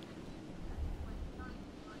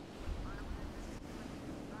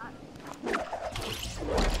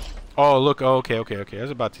 Oh, look. Oh, okay. I was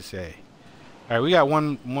about to say. All right, we got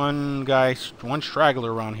one guy, one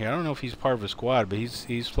straggler around here. I don't know if he's part of a squad, but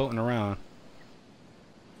he's floating around.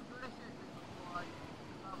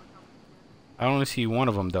 I only see one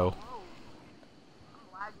of them though.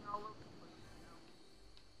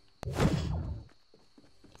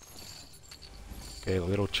 Okay, a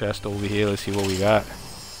little chest over here. Let's see what we got.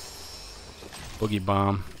 Boogie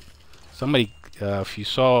bomb. Somebody, if you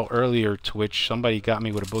saw earlier Twitch, somebody got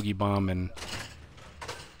me with a boogie bomb and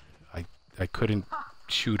I couldn't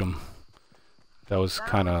shoot him. That was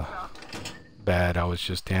kind of bad. I was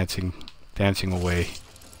just dancing away.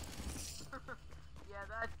 Yeah,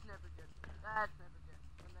 that's never good. That's never good.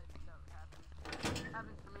 When that happens. It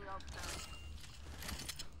happens to me all the time.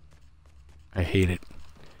 I hate it.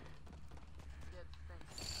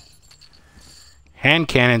 Hand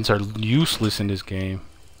cannons are useless in this game.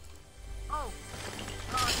 Oh, I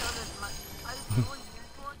know this. I really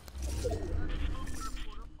used one.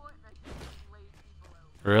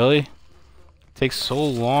 Really? It takes so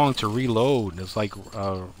long to reload. It's like Dude, I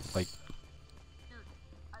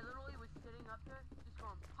literally was sitting up there, just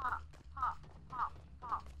going pop, pop, pop,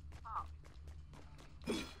 pop, pop.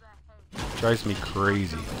 drives me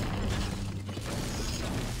crazy.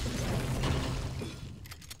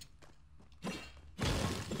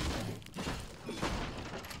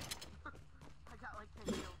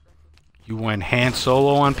 You went Han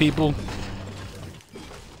Solo on people?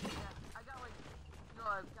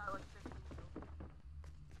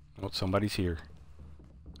 Oh, somebody's here.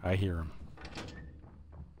 I hear him.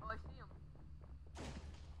 Oh, I see him.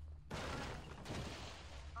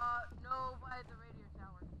 No, by the radio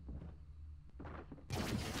tower.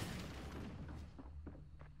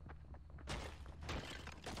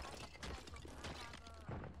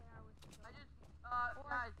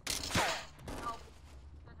 Guys, help.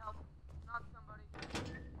 Send help. Knock somebody. He's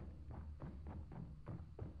dead.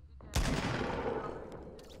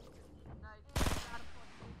 Nice.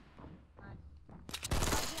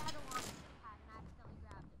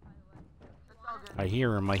 I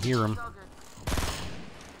hear him. Got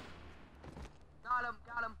him.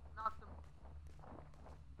 Knocked him.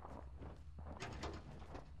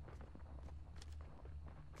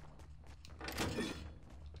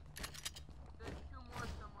 There's two more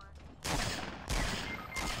somewhere.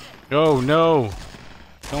 Oh no!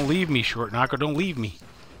 Don't leave me, Short Knocker. Don't leave me.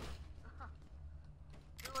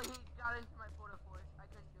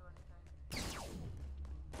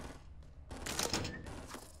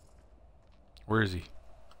 Where is he? He's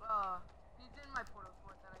in my portal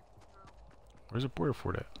fort that I threw. Where's the border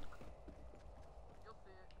fort at? You'll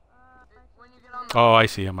see it. When you get on the... Oh, I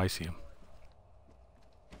see him. I see him.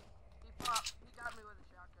 He got me with a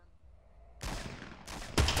shotgun.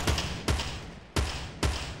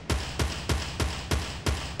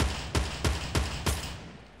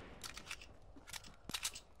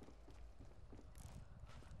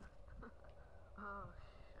 Oh,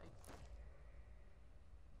 shit.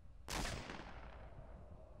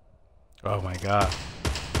 Oh my god.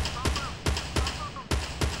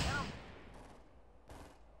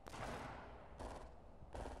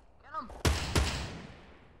 Get him!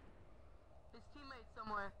 His teammate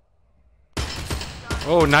somewhere.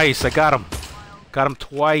 Oh, nice. I got him. Got him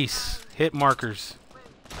twice. Hit markers.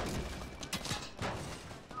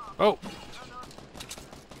 Oh.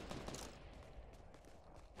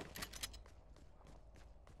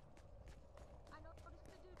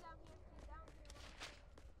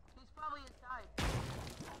 He's probably inside.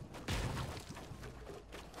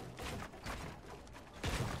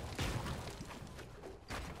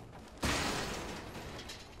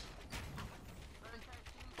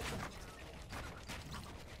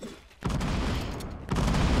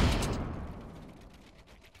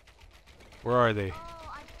 Where are they? Oh,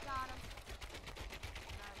 I got him.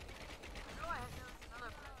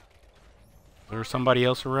 There's somebody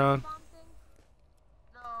else around? Bomb thing?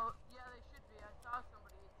 No, yeah, they should be. I saw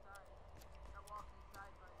somebody inside. That walked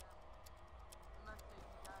inside by them. Unless they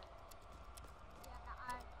died.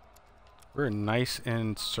 Yeah, We're nice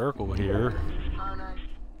and circle here. Oh, nice.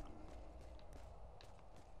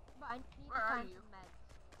 but I need Where to are find you? some meds.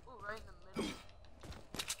 Ooh, right in the middle.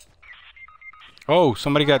 Oh,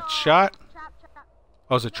 somebody got shot? Trap.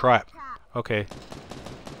 Oh, it's a No, trap. Okay.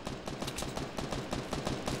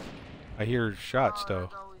 I hear shots though.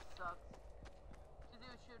 That always sucks. He was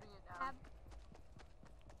shooting it down.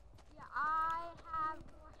 Yeah, I have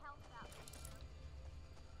more health out.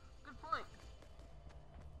 Good point.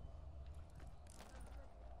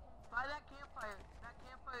 Buy that campfire. That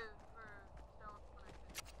campfire is for stones, what I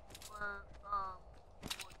think. Or,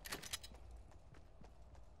 wood.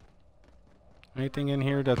 Anything in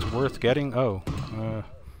here that's worth getting? Oh, It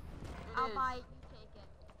I'll is. buy it, you take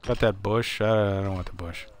it. got that bush. I don't want the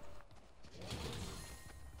bush.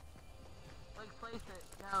 Like, place it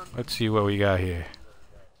down. Let's see what we got here.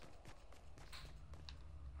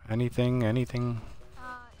 Anything?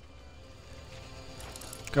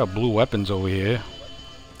 Got blue weapons over here.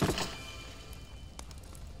 We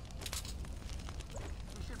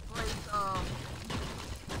should place, campfire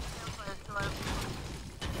so I don't...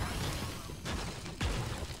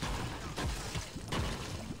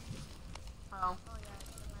 Oh. Oh yeah,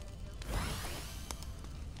 that's what I do.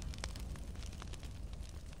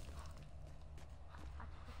 I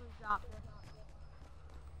can quickly drop this.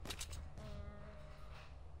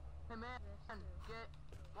 Hey man, get...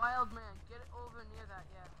 Wild man, get it over near that,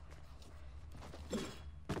 yeah.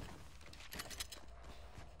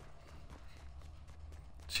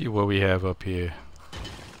 See what we have up here.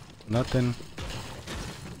 Nothing.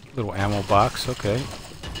 Little ammo box. Okay.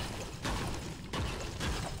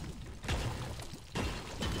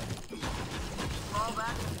 Fall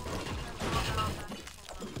back. Fall down, back.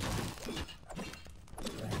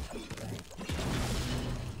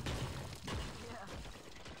 Yeah.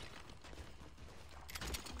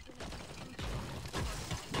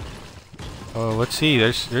 Oh, let's see.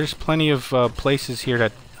 There's plenty of places here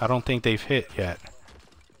that I don't think they've hit yet.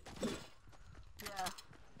 Yeah.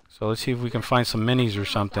 So let's see if we can find some minis or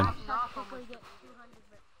something. Popping off Quickly almost. get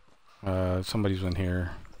 200 but Somebody's in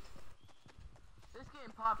here. This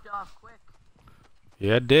game popped off quick.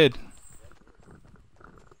 Yeah, it did.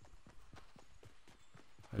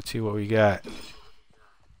 Let's see what we got.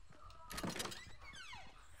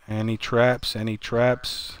 Any traps? Any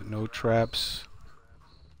traps? No traps.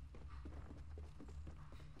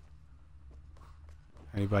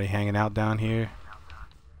 Anybody hanging out down here?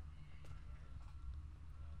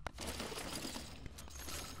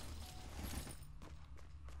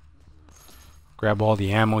 Grab all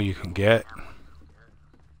the ammo you can get.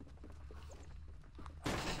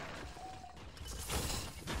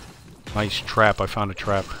 Nice trap. I found a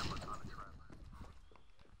trap.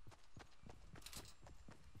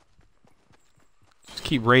 Just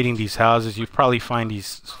keep raiding these houses. You probably find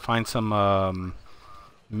some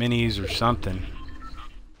minis or something.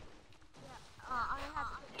 I'm gonna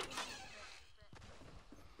have to get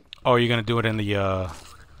Oh, you're gonna do it in the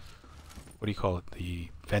what do you call it? The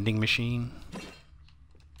vending machine? I'm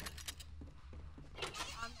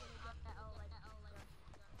gonna get that later.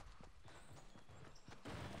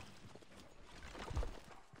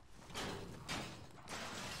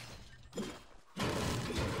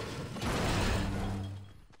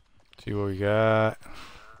 See what we got.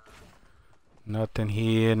 Nothing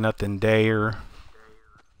here, nothing there.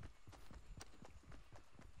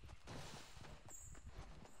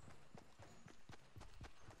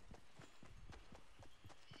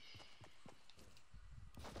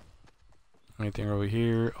 Anything over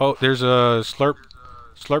here? Oh, there's a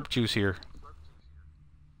slurp juice here.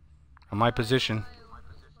 On my position.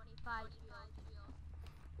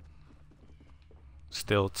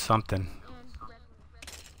 Still it's something.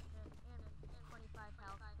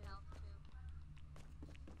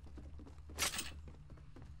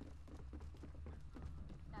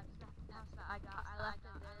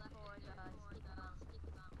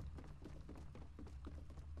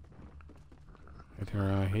 Anything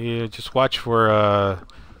around here? Just watch for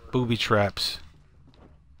booby traps.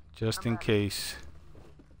 Just in case.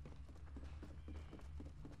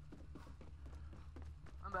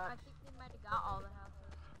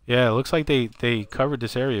 Yeah, it looks like they covered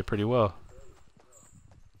this area pretty well.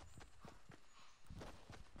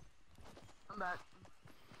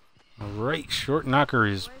 Alright, Short Knocker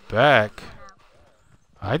is back.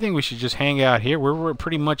 I think we should just hang out here. We're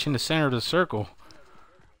pretty much in the center of the circle.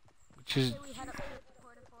 Which is...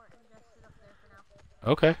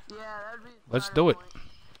 Okay. Let's do it.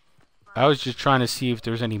 I was just trying to see if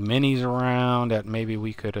there's any minis around that maybe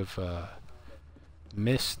we could have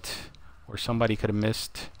missed. Or somebody could have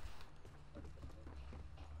missed.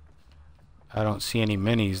 I don't see any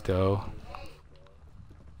minis though.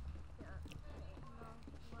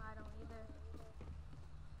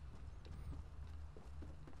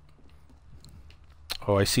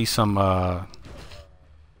 Oh, I see some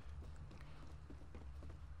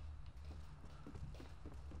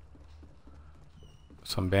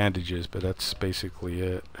bandages, but that's basically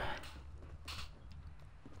it.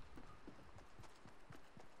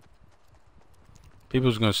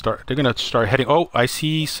 People's gonna start. They're gonna start heading. Oh, I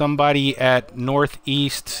see somebody at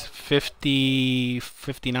northeast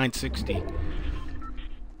 5960.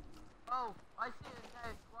 Oh, I see an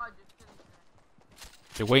entire squad just sitting there.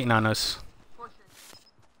 They're waiting on us. Pushing.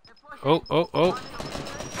 They're pushing. Oh, oh, oh!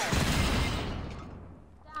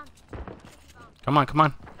 Come on, come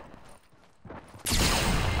on!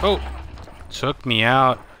 Oh, took me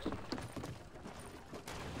out.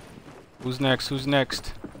 Who's next? Who's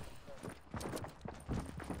next?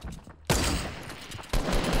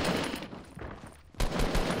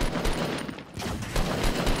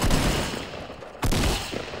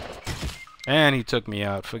 And he took me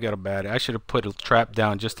out. Forget about it. I should have put a trap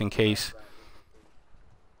down just in case.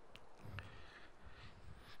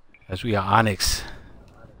 As we got Onyx,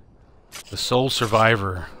 the sole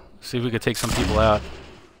survivor. See if we could take some people out.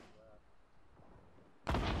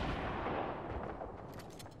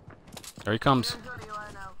 There he comes.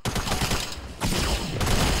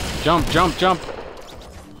 Jump, jump, jump.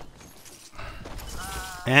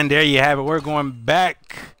 And there you have it. We're going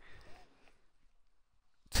back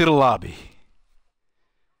to the lobby.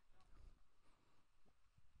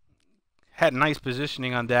 Had nice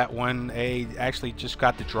positioning on that one. They actually just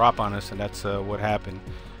got the drop on us, and that's what happened.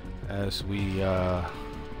 As we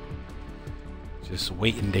just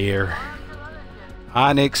waiting there.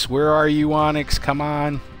 Onyx, where are you, Onyx? Come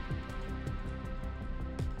on.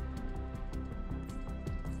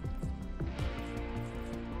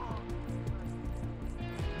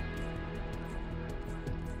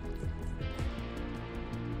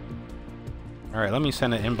 Alright, let me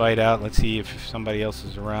send an invite out. Let's see if somebody else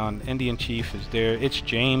is around. Indian Chief is there. It's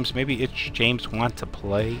James. Maybe it's James want to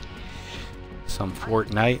play some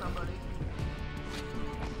Fortnite.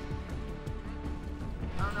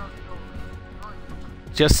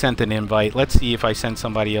 Just sent an invite. Let's see if I send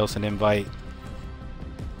somebody else an invite.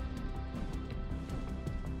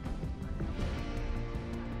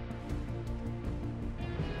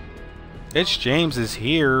 It's James is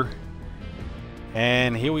here.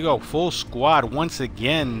 And here we go, full squad once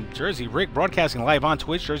again. Jersey Rick broadcasting live on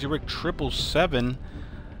Twitch. Jersey Rick 777.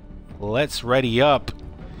 Let's ready up.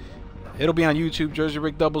 It'll be on YouTube. Jersey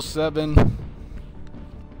Rick 777.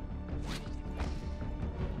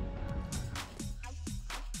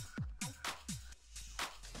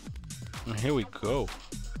 And here we go.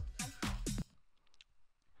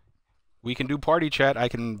 We can do party chat. I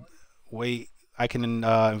can wait. I can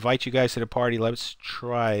invite you guys to the party. Let's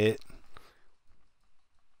try it.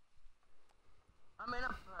 I'm in a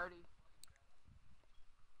party.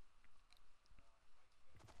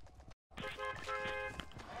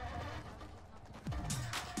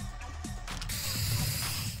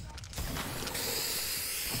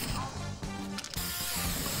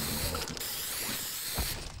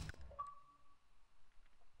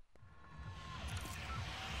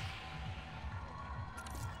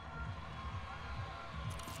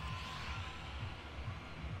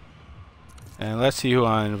 And let's see who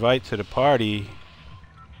I invite to the party.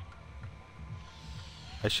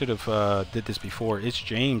 I should have did this before. It's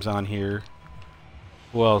James on here.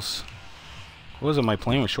 Who else? Who else am I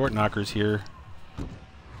playing with? Short Knockers here.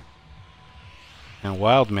 And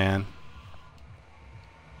Wildman.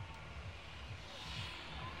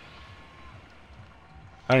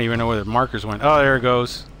 I don't even know where the markers went. Oh, there it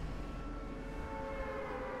goes.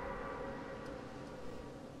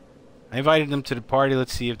 I invited them to the party.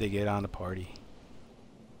 Let's see if they get on the party.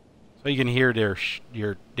 So you can hear their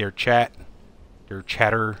chat, their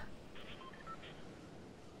chatter.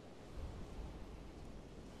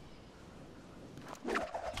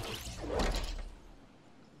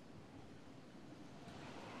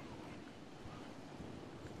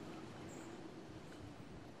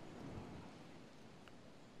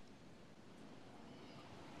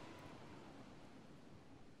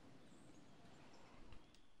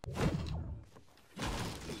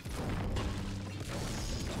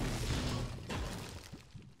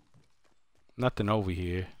 Nothing over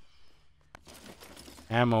here.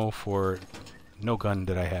 Ammo for no gun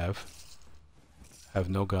that I have. I have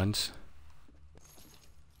no guns.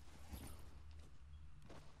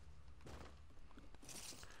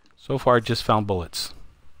 So far, I just found bullets.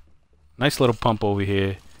 Nice little pump over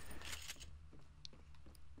here.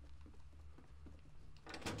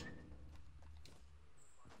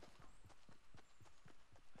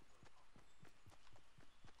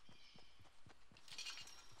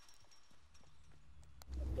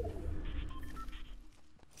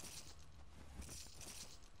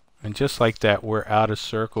 And just like that, we're out of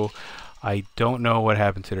circle. I don't know what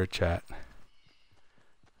happened to their chat.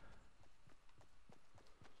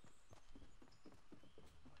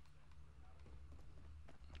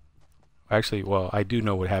 Actually, well, I do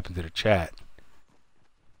know what happened to the chat.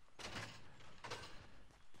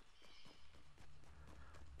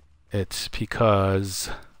 It's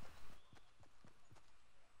because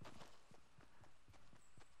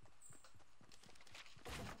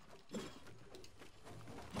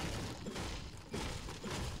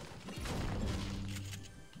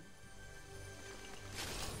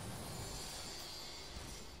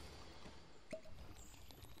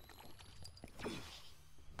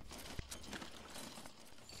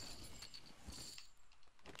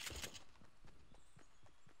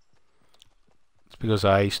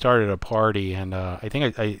I started a party, and I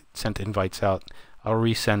think I sent invites out. I'll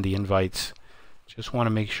resend the invites. Just want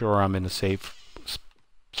to make sure I'm in a safe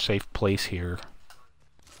place here.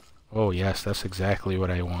 Oh yes, that's exactly what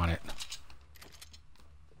I wanted.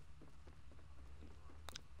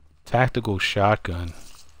 Tactical shotgun.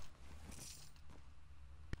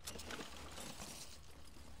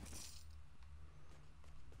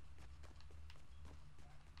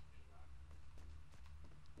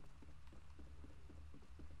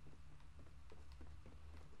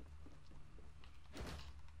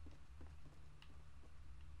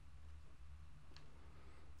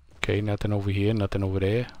 Okay, nothing over here, nothing over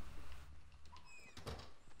there.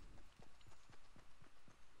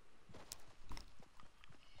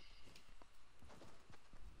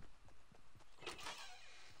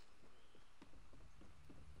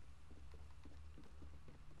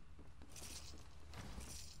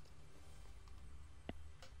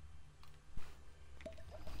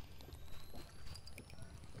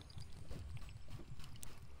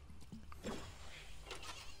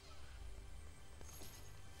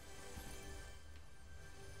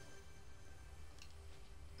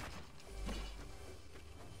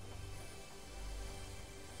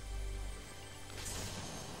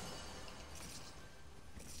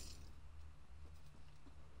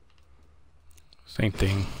 Same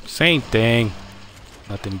thing. Same thing.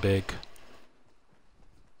 Nothing big.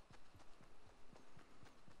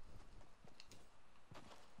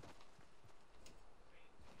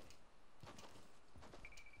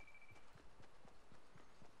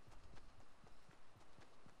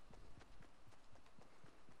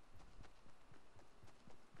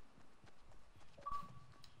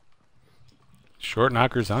 Short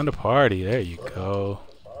Knockers on the party. There you go.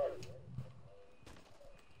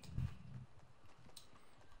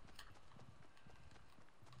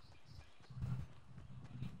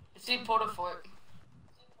 See Porta Fort.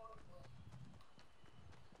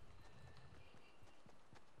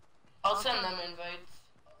 I'll send them invites.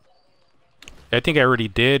 I think I already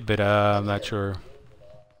did, but I'm not sure.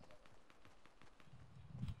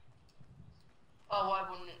 Oh, why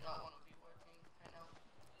wouldn't it not want to be working?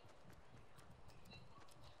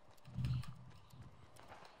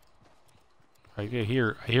 I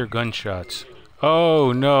know. I hear gunshots.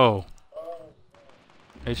 Oh no.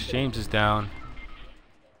 H. James is down.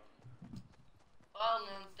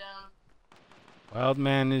 Wildman's down. Wild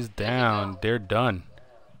man is down. They're done.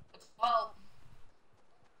 Well,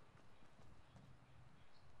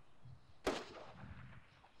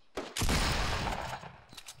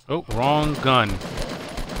 Oh, wrong gun.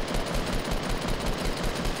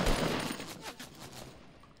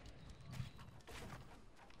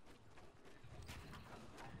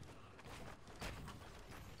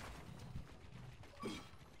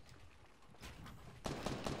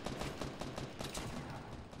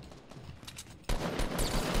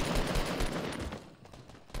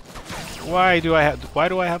 Why do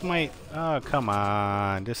I have my... Oh, come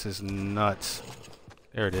on. This is nuts.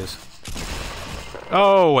 There it is.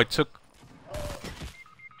 Oh, I took...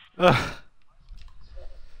 Ugh.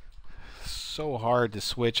 So hard to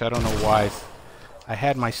switch. I don't know why. I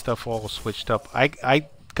had my stuff all switched up. I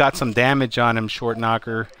got some damage on him, short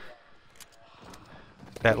knocker.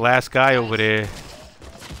 That last guy over there.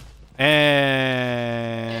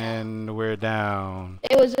 And we're down.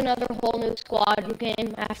 It was another whole new squad who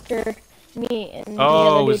came after me and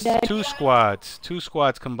Oh, the it's other dude died. two squads. Two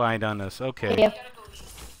squads combined on us. Okay. Yeah.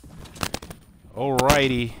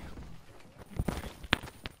 Alrighty.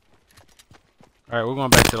 Alright, we're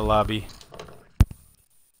going back to the lobby.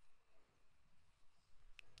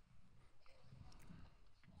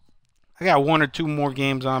 I got 1 or 2 more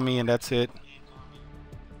games on me and that's it.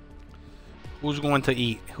 Who's going to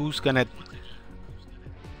eat? Who's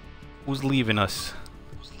leaving us?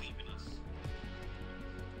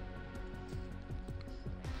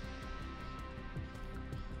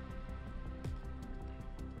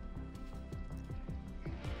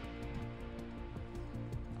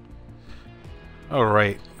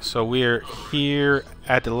 Alright, so we're here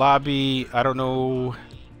at the lobby. I don't know.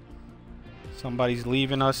 Somebody's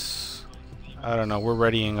leaving us. I don't know. We're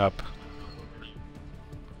readying up.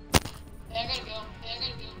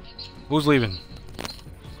 Who's leaving?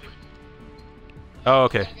 Oh,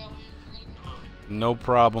 okay. No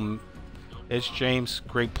problem. It's James.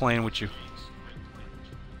 Great playing with you.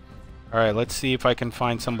 Alright, let's see if I can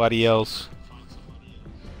find somebody else.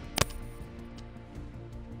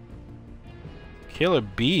 Killer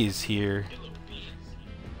B is here.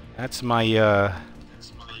 That's my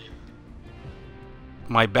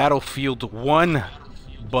my Battlefield 1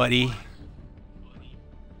 buddy.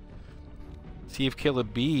 See if Killer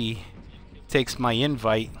B takes my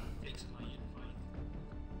invite.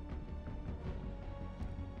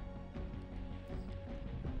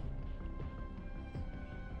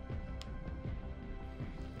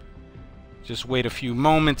 Just wait a few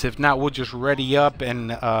moments. If not, we'll just ready up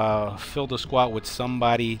and fill the squad with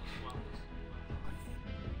somebody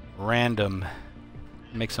random.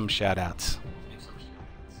 Make some shout outs.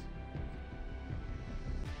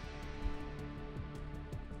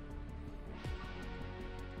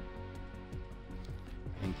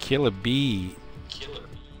 And Killer B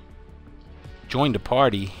joined the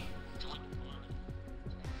party.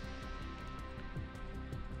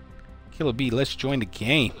 Killer B, let's join the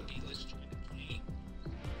game.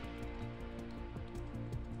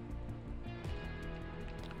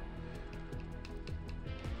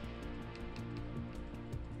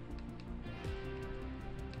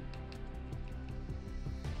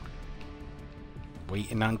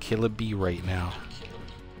 Waiting on Killer B right now.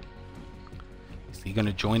 Is he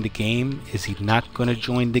gonna join the game? Is he not gonna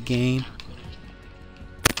join the game?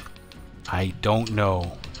 I don't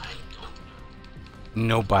know.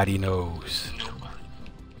 Nobody knows.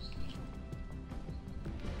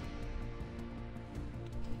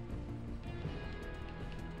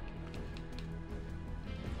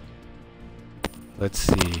 Let's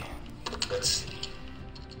see.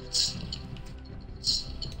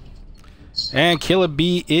 And Killer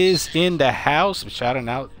B is in the house. Shouting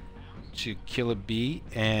out to Killer B.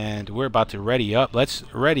 And we're about to ready up. Let's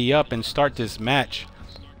ready up and start this match.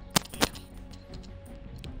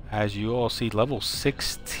 As you all see, level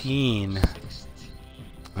 16.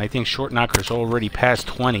 I think Short Knocker's already past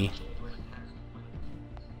 20.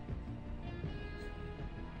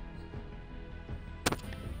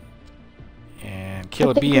 And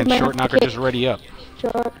Killer B and Short Knocker just ready up.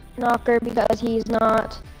 Short Knocker because he's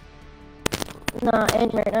not in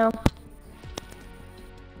right now.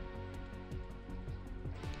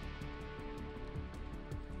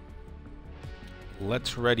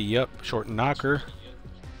 Let's ready up Short Knocker.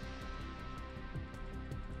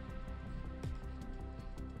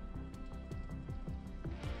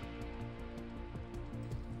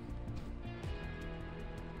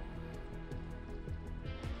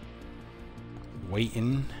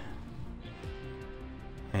 Waiting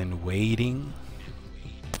and waiting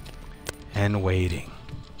and waiting.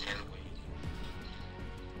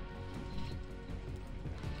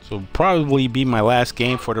 So probably be my last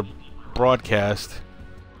game for the broadcast.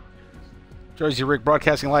 Jersey Rick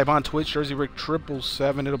broadcasting live on Twitch. Jersey Rick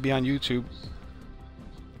 777. It'll be on YouTube.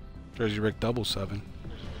 Jersey Rick 777.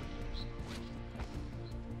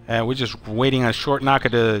 And we're just waiting on Short Knocker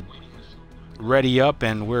to ready up,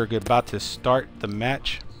 and we're about to start the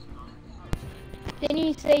match. Didn't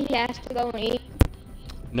he say he has to go and eat?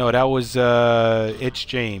 No, that was It's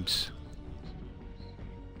James.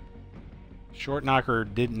 Short Knocker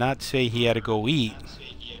did not say he had to go eat.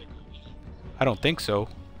 I don't think so.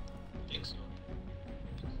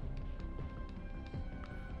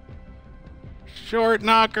 Short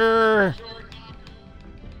Knocker!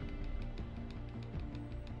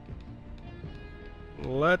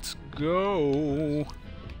 Let's go.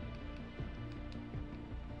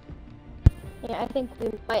 Yeah, I think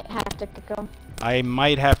we might have to kick him. I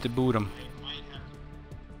might have to boot him.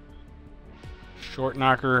 Short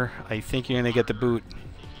Knocker, I think you're gonna get the boot.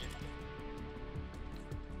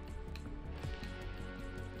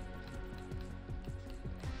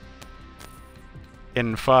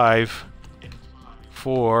 In 5,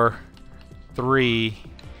 4, 3,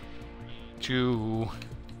 2,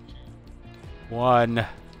 1.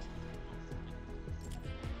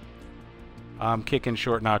 I'm kicking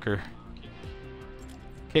Short Knocker.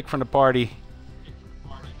 Kick from the party.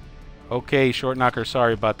 Okay, Short Knocker,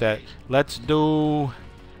 sorry about that. Let's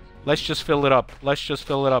just fill it up. Let's just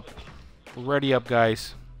fill it up. Ready up,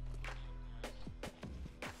 guys.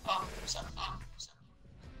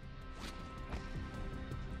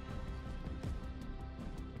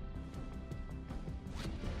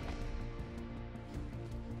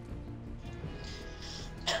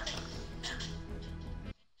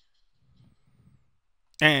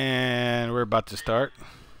 And we're about to start.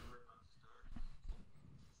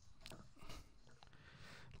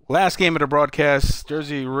 Last game of the broadcast.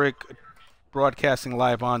 Jersey Rick broadcasting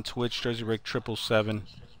live on Twitch. Jersey Rick 777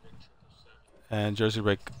 and Jersey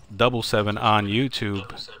Rick 777 on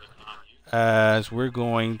YouTube. As we're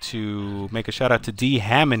going to make a shout out to D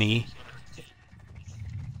Hamony,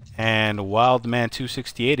 and Wildman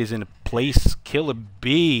 268 is in place. Killer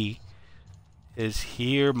B is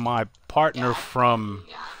here, my partner from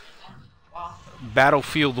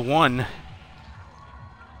Battlefield 1.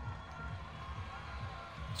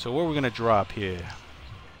 So what are we going to drop here?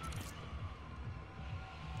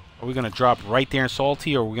 Are we going to drop right there in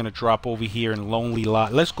Salty, or are we going to drop over here in Lonely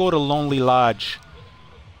Lodge? Let's go to Lonely Lodge.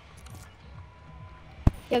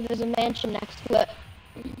 Yeah, there's a mansion next to it.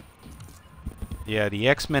 Yeah, the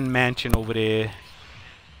X-Men mansion over there.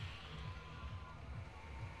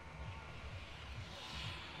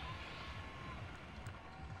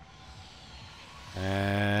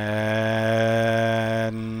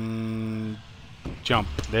 And jump.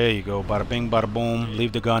 There you go. Bada bing, bada boom.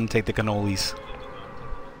 Leave the gun, take the cannolis.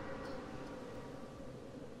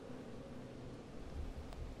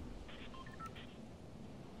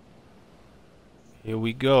 Here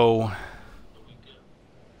we go.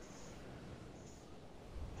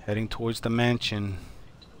 Heading towards the mansion.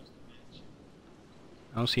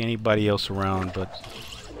 I don't see anybody else around, but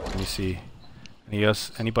let me see.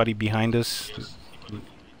 Anybody behind us?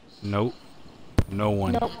 Nope. No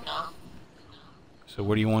one. Nope. So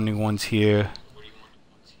what are you only ones here?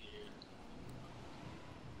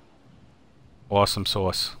 Awesome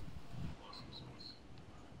sauce.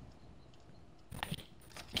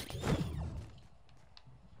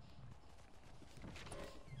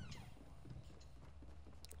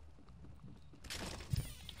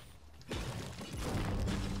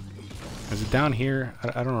 Is it down here?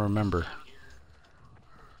 I don't remember.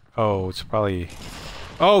 Oh, it's probably...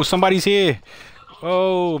 Oh, somebody's here!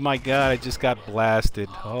 Oh my god, I just got blasted.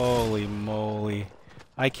 Holy moly.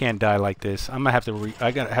 I can't die like this. I'm gonna have to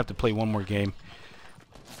have to play one more game.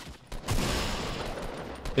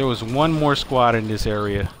 There was one more squad in this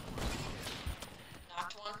area.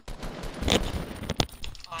 Knocked one.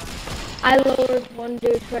 I lowered one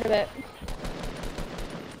dude quite a bit.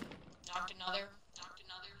 Knocked another. Knocked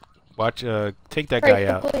another. Watch, take that guy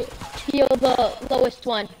out. Heal the lowest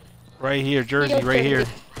one. Right here, Jersey, right here.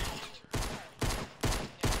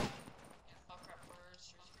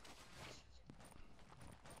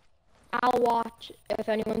 I'll watch if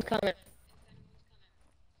anyone's coming.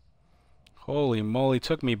 Holy moly,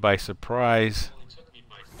 took me by surprise.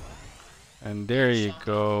 And there you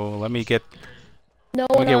go. Let me get No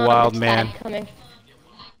Let me one get on Wild this Man. side coming.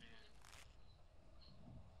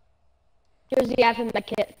 Jersey, I have him my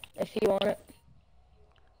kit if you want it.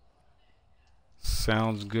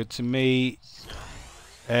 Sounds good to me.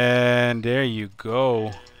 And there you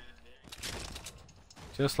go.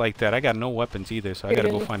 Just like that. I got no weapons either, so I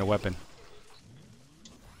gotta go find a weapon.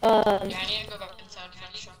 Yeah, I need to go back inside and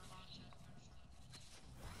finish up.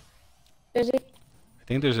 There's a I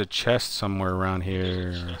think there's a chest somewhere around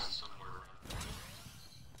here.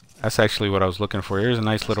 That's actually what I was looking for. Here's a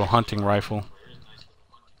nice little hunting rifle.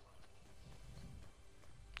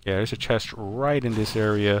 Yeah, there's a chest right in this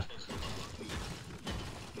area.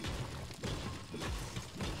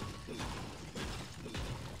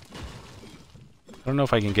 I don't know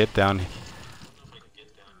if I can get down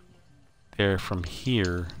there from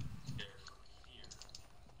here.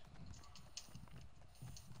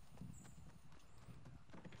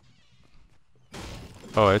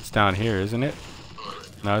 Oh, it's down here, isn't it?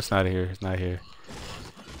 No, it's not here. It's not here.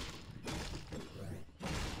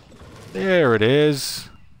 There it is.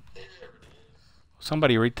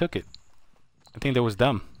 Somebody retook it. I think that was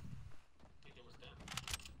them.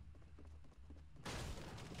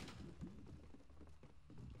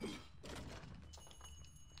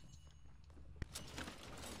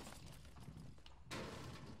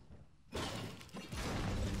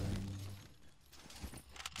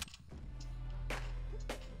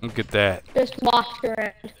 Look at that. just watch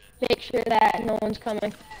around. Make sure that no one's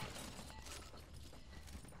coming.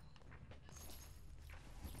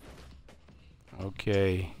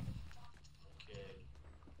 Okay.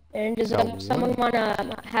 And does someone want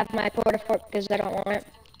to have my porta fort because I don't want it?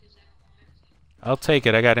 I'll take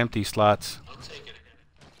it. I got empty slots.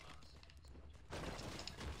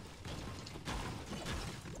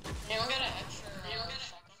 Anyone got an extra shotgun?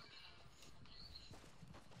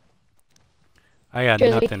 I got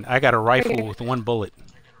Jersey. nothing. I got a rifle here. with one bullet.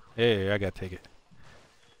 Hey, I gotta take it.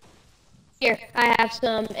 Here, I have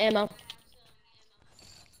some ammo.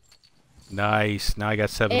 Nice. Now I got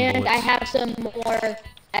 7 And bullets. I have some more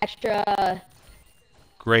extra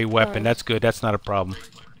Great weapon. That's good. That's not a problem.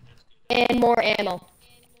 and more ammo.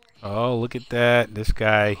 Oh, look at that. This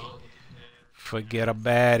guy. Forget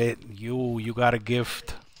about it. You got a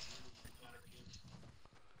gift.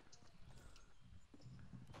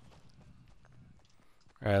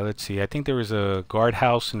 Alright, let's see. I think there was a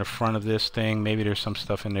guardhouse in the front of this thing. Maybe there's some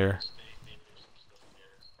stuff in there.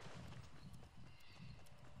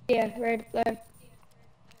 Yeah, right there.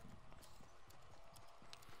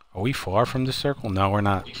 Are we far from the circle? No, we're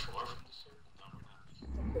not.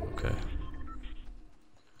 Okay.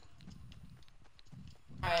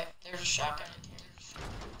 Alright, there's a shotgun in here.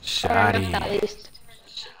 Shoddy. At least.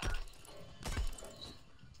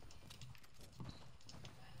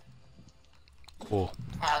 Cool.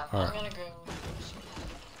 I'm Alright. gonna go.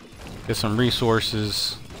 Get some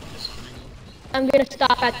resources. I'm gonna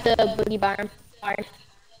stop at the boogie barn. I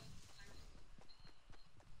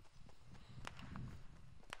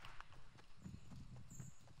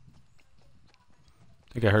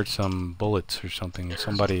think I heard some bullets or something.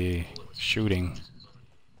 Somebody shooting.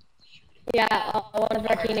 Yeah, one of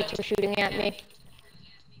our teammates was shooting at me.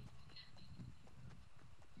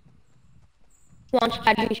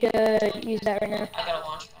 Launchpad, we should use that right now. I got a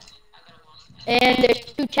launch pad. And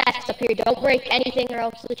there's 2 chests up here. Don't break anything or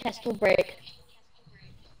else the chest will break.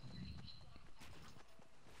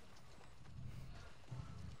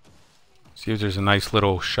 See if there's a nice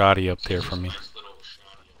little shoddy up there for me.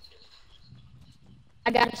 I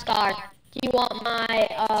got a scar. Do you want my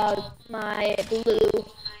my blue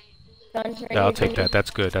gun? Right Yeah, I'll here, take Jimmy? that. That's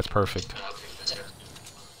good. That's perfect.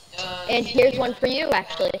 And here's one for you,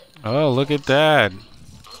 actually. Oh, look at that.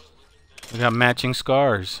 We got matching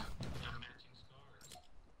scars.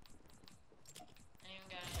 Anyone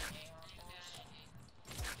got any AR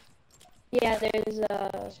bullets? Yeah,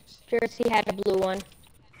 there's Jersey had a blue one.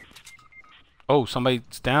 Oh,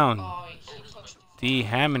 somebody's down. Oh, he pushed me. D.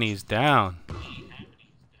 Hammony's down.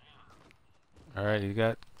 Alright, he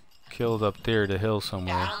got killed up there, the hill Yeah,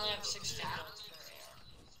 somewhere. I only have 16 bullets for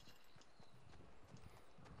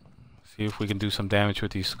AR. See if we can do some damage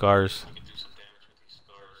with these scars.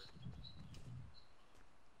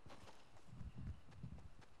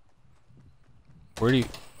 Where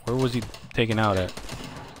was he taken out at?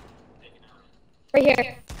 Right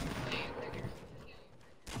here.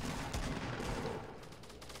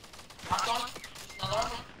 Knocked one. Another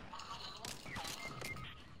one.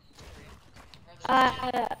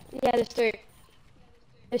 Yeah, there's 3.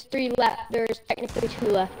 There's 3 left. There's technically 2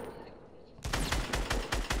 left.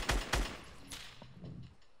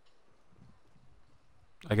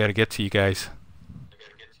 I gotta get to you guys.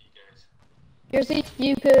 Jersey,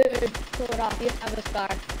 you could pull it off. You have a scar.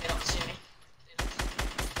 They don't see me.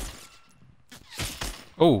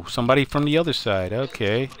 Oh, somebody from the other side.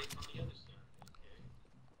 Okay.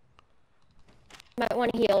 Might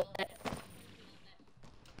want to heal it.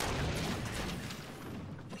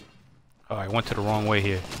 Oh, I went to the wrong way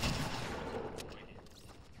here.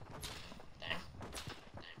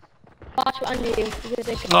 on you because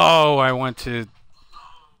they can. Oh, I want to.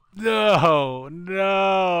 No,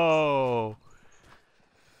 no.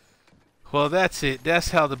 Well, that's it.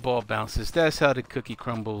 That's how the ball bounces. That's how the cookie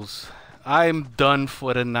crumbles. I'm done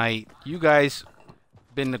for the night. You guys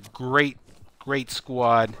been a great, great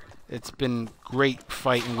squad. It's been great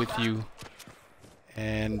fighting with you.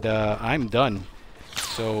 And I'm done.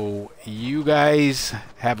 So you guys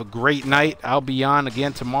have a great night. I'll be on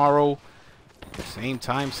again tomorrow. Same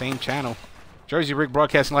time, same channel. Jersey Rick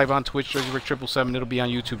broadcasting live on Twitch. Jersey Rick 777. It'll be on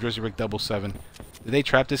YouTube. Jersey Rick 777. Did they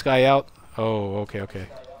trap this guy out? Oh, okay, okay.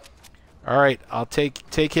 All right. I'll take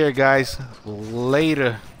care, guys.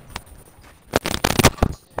 Later.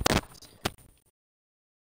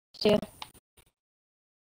 See you.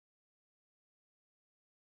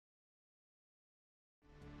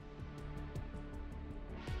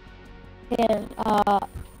 And I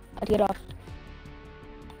get off.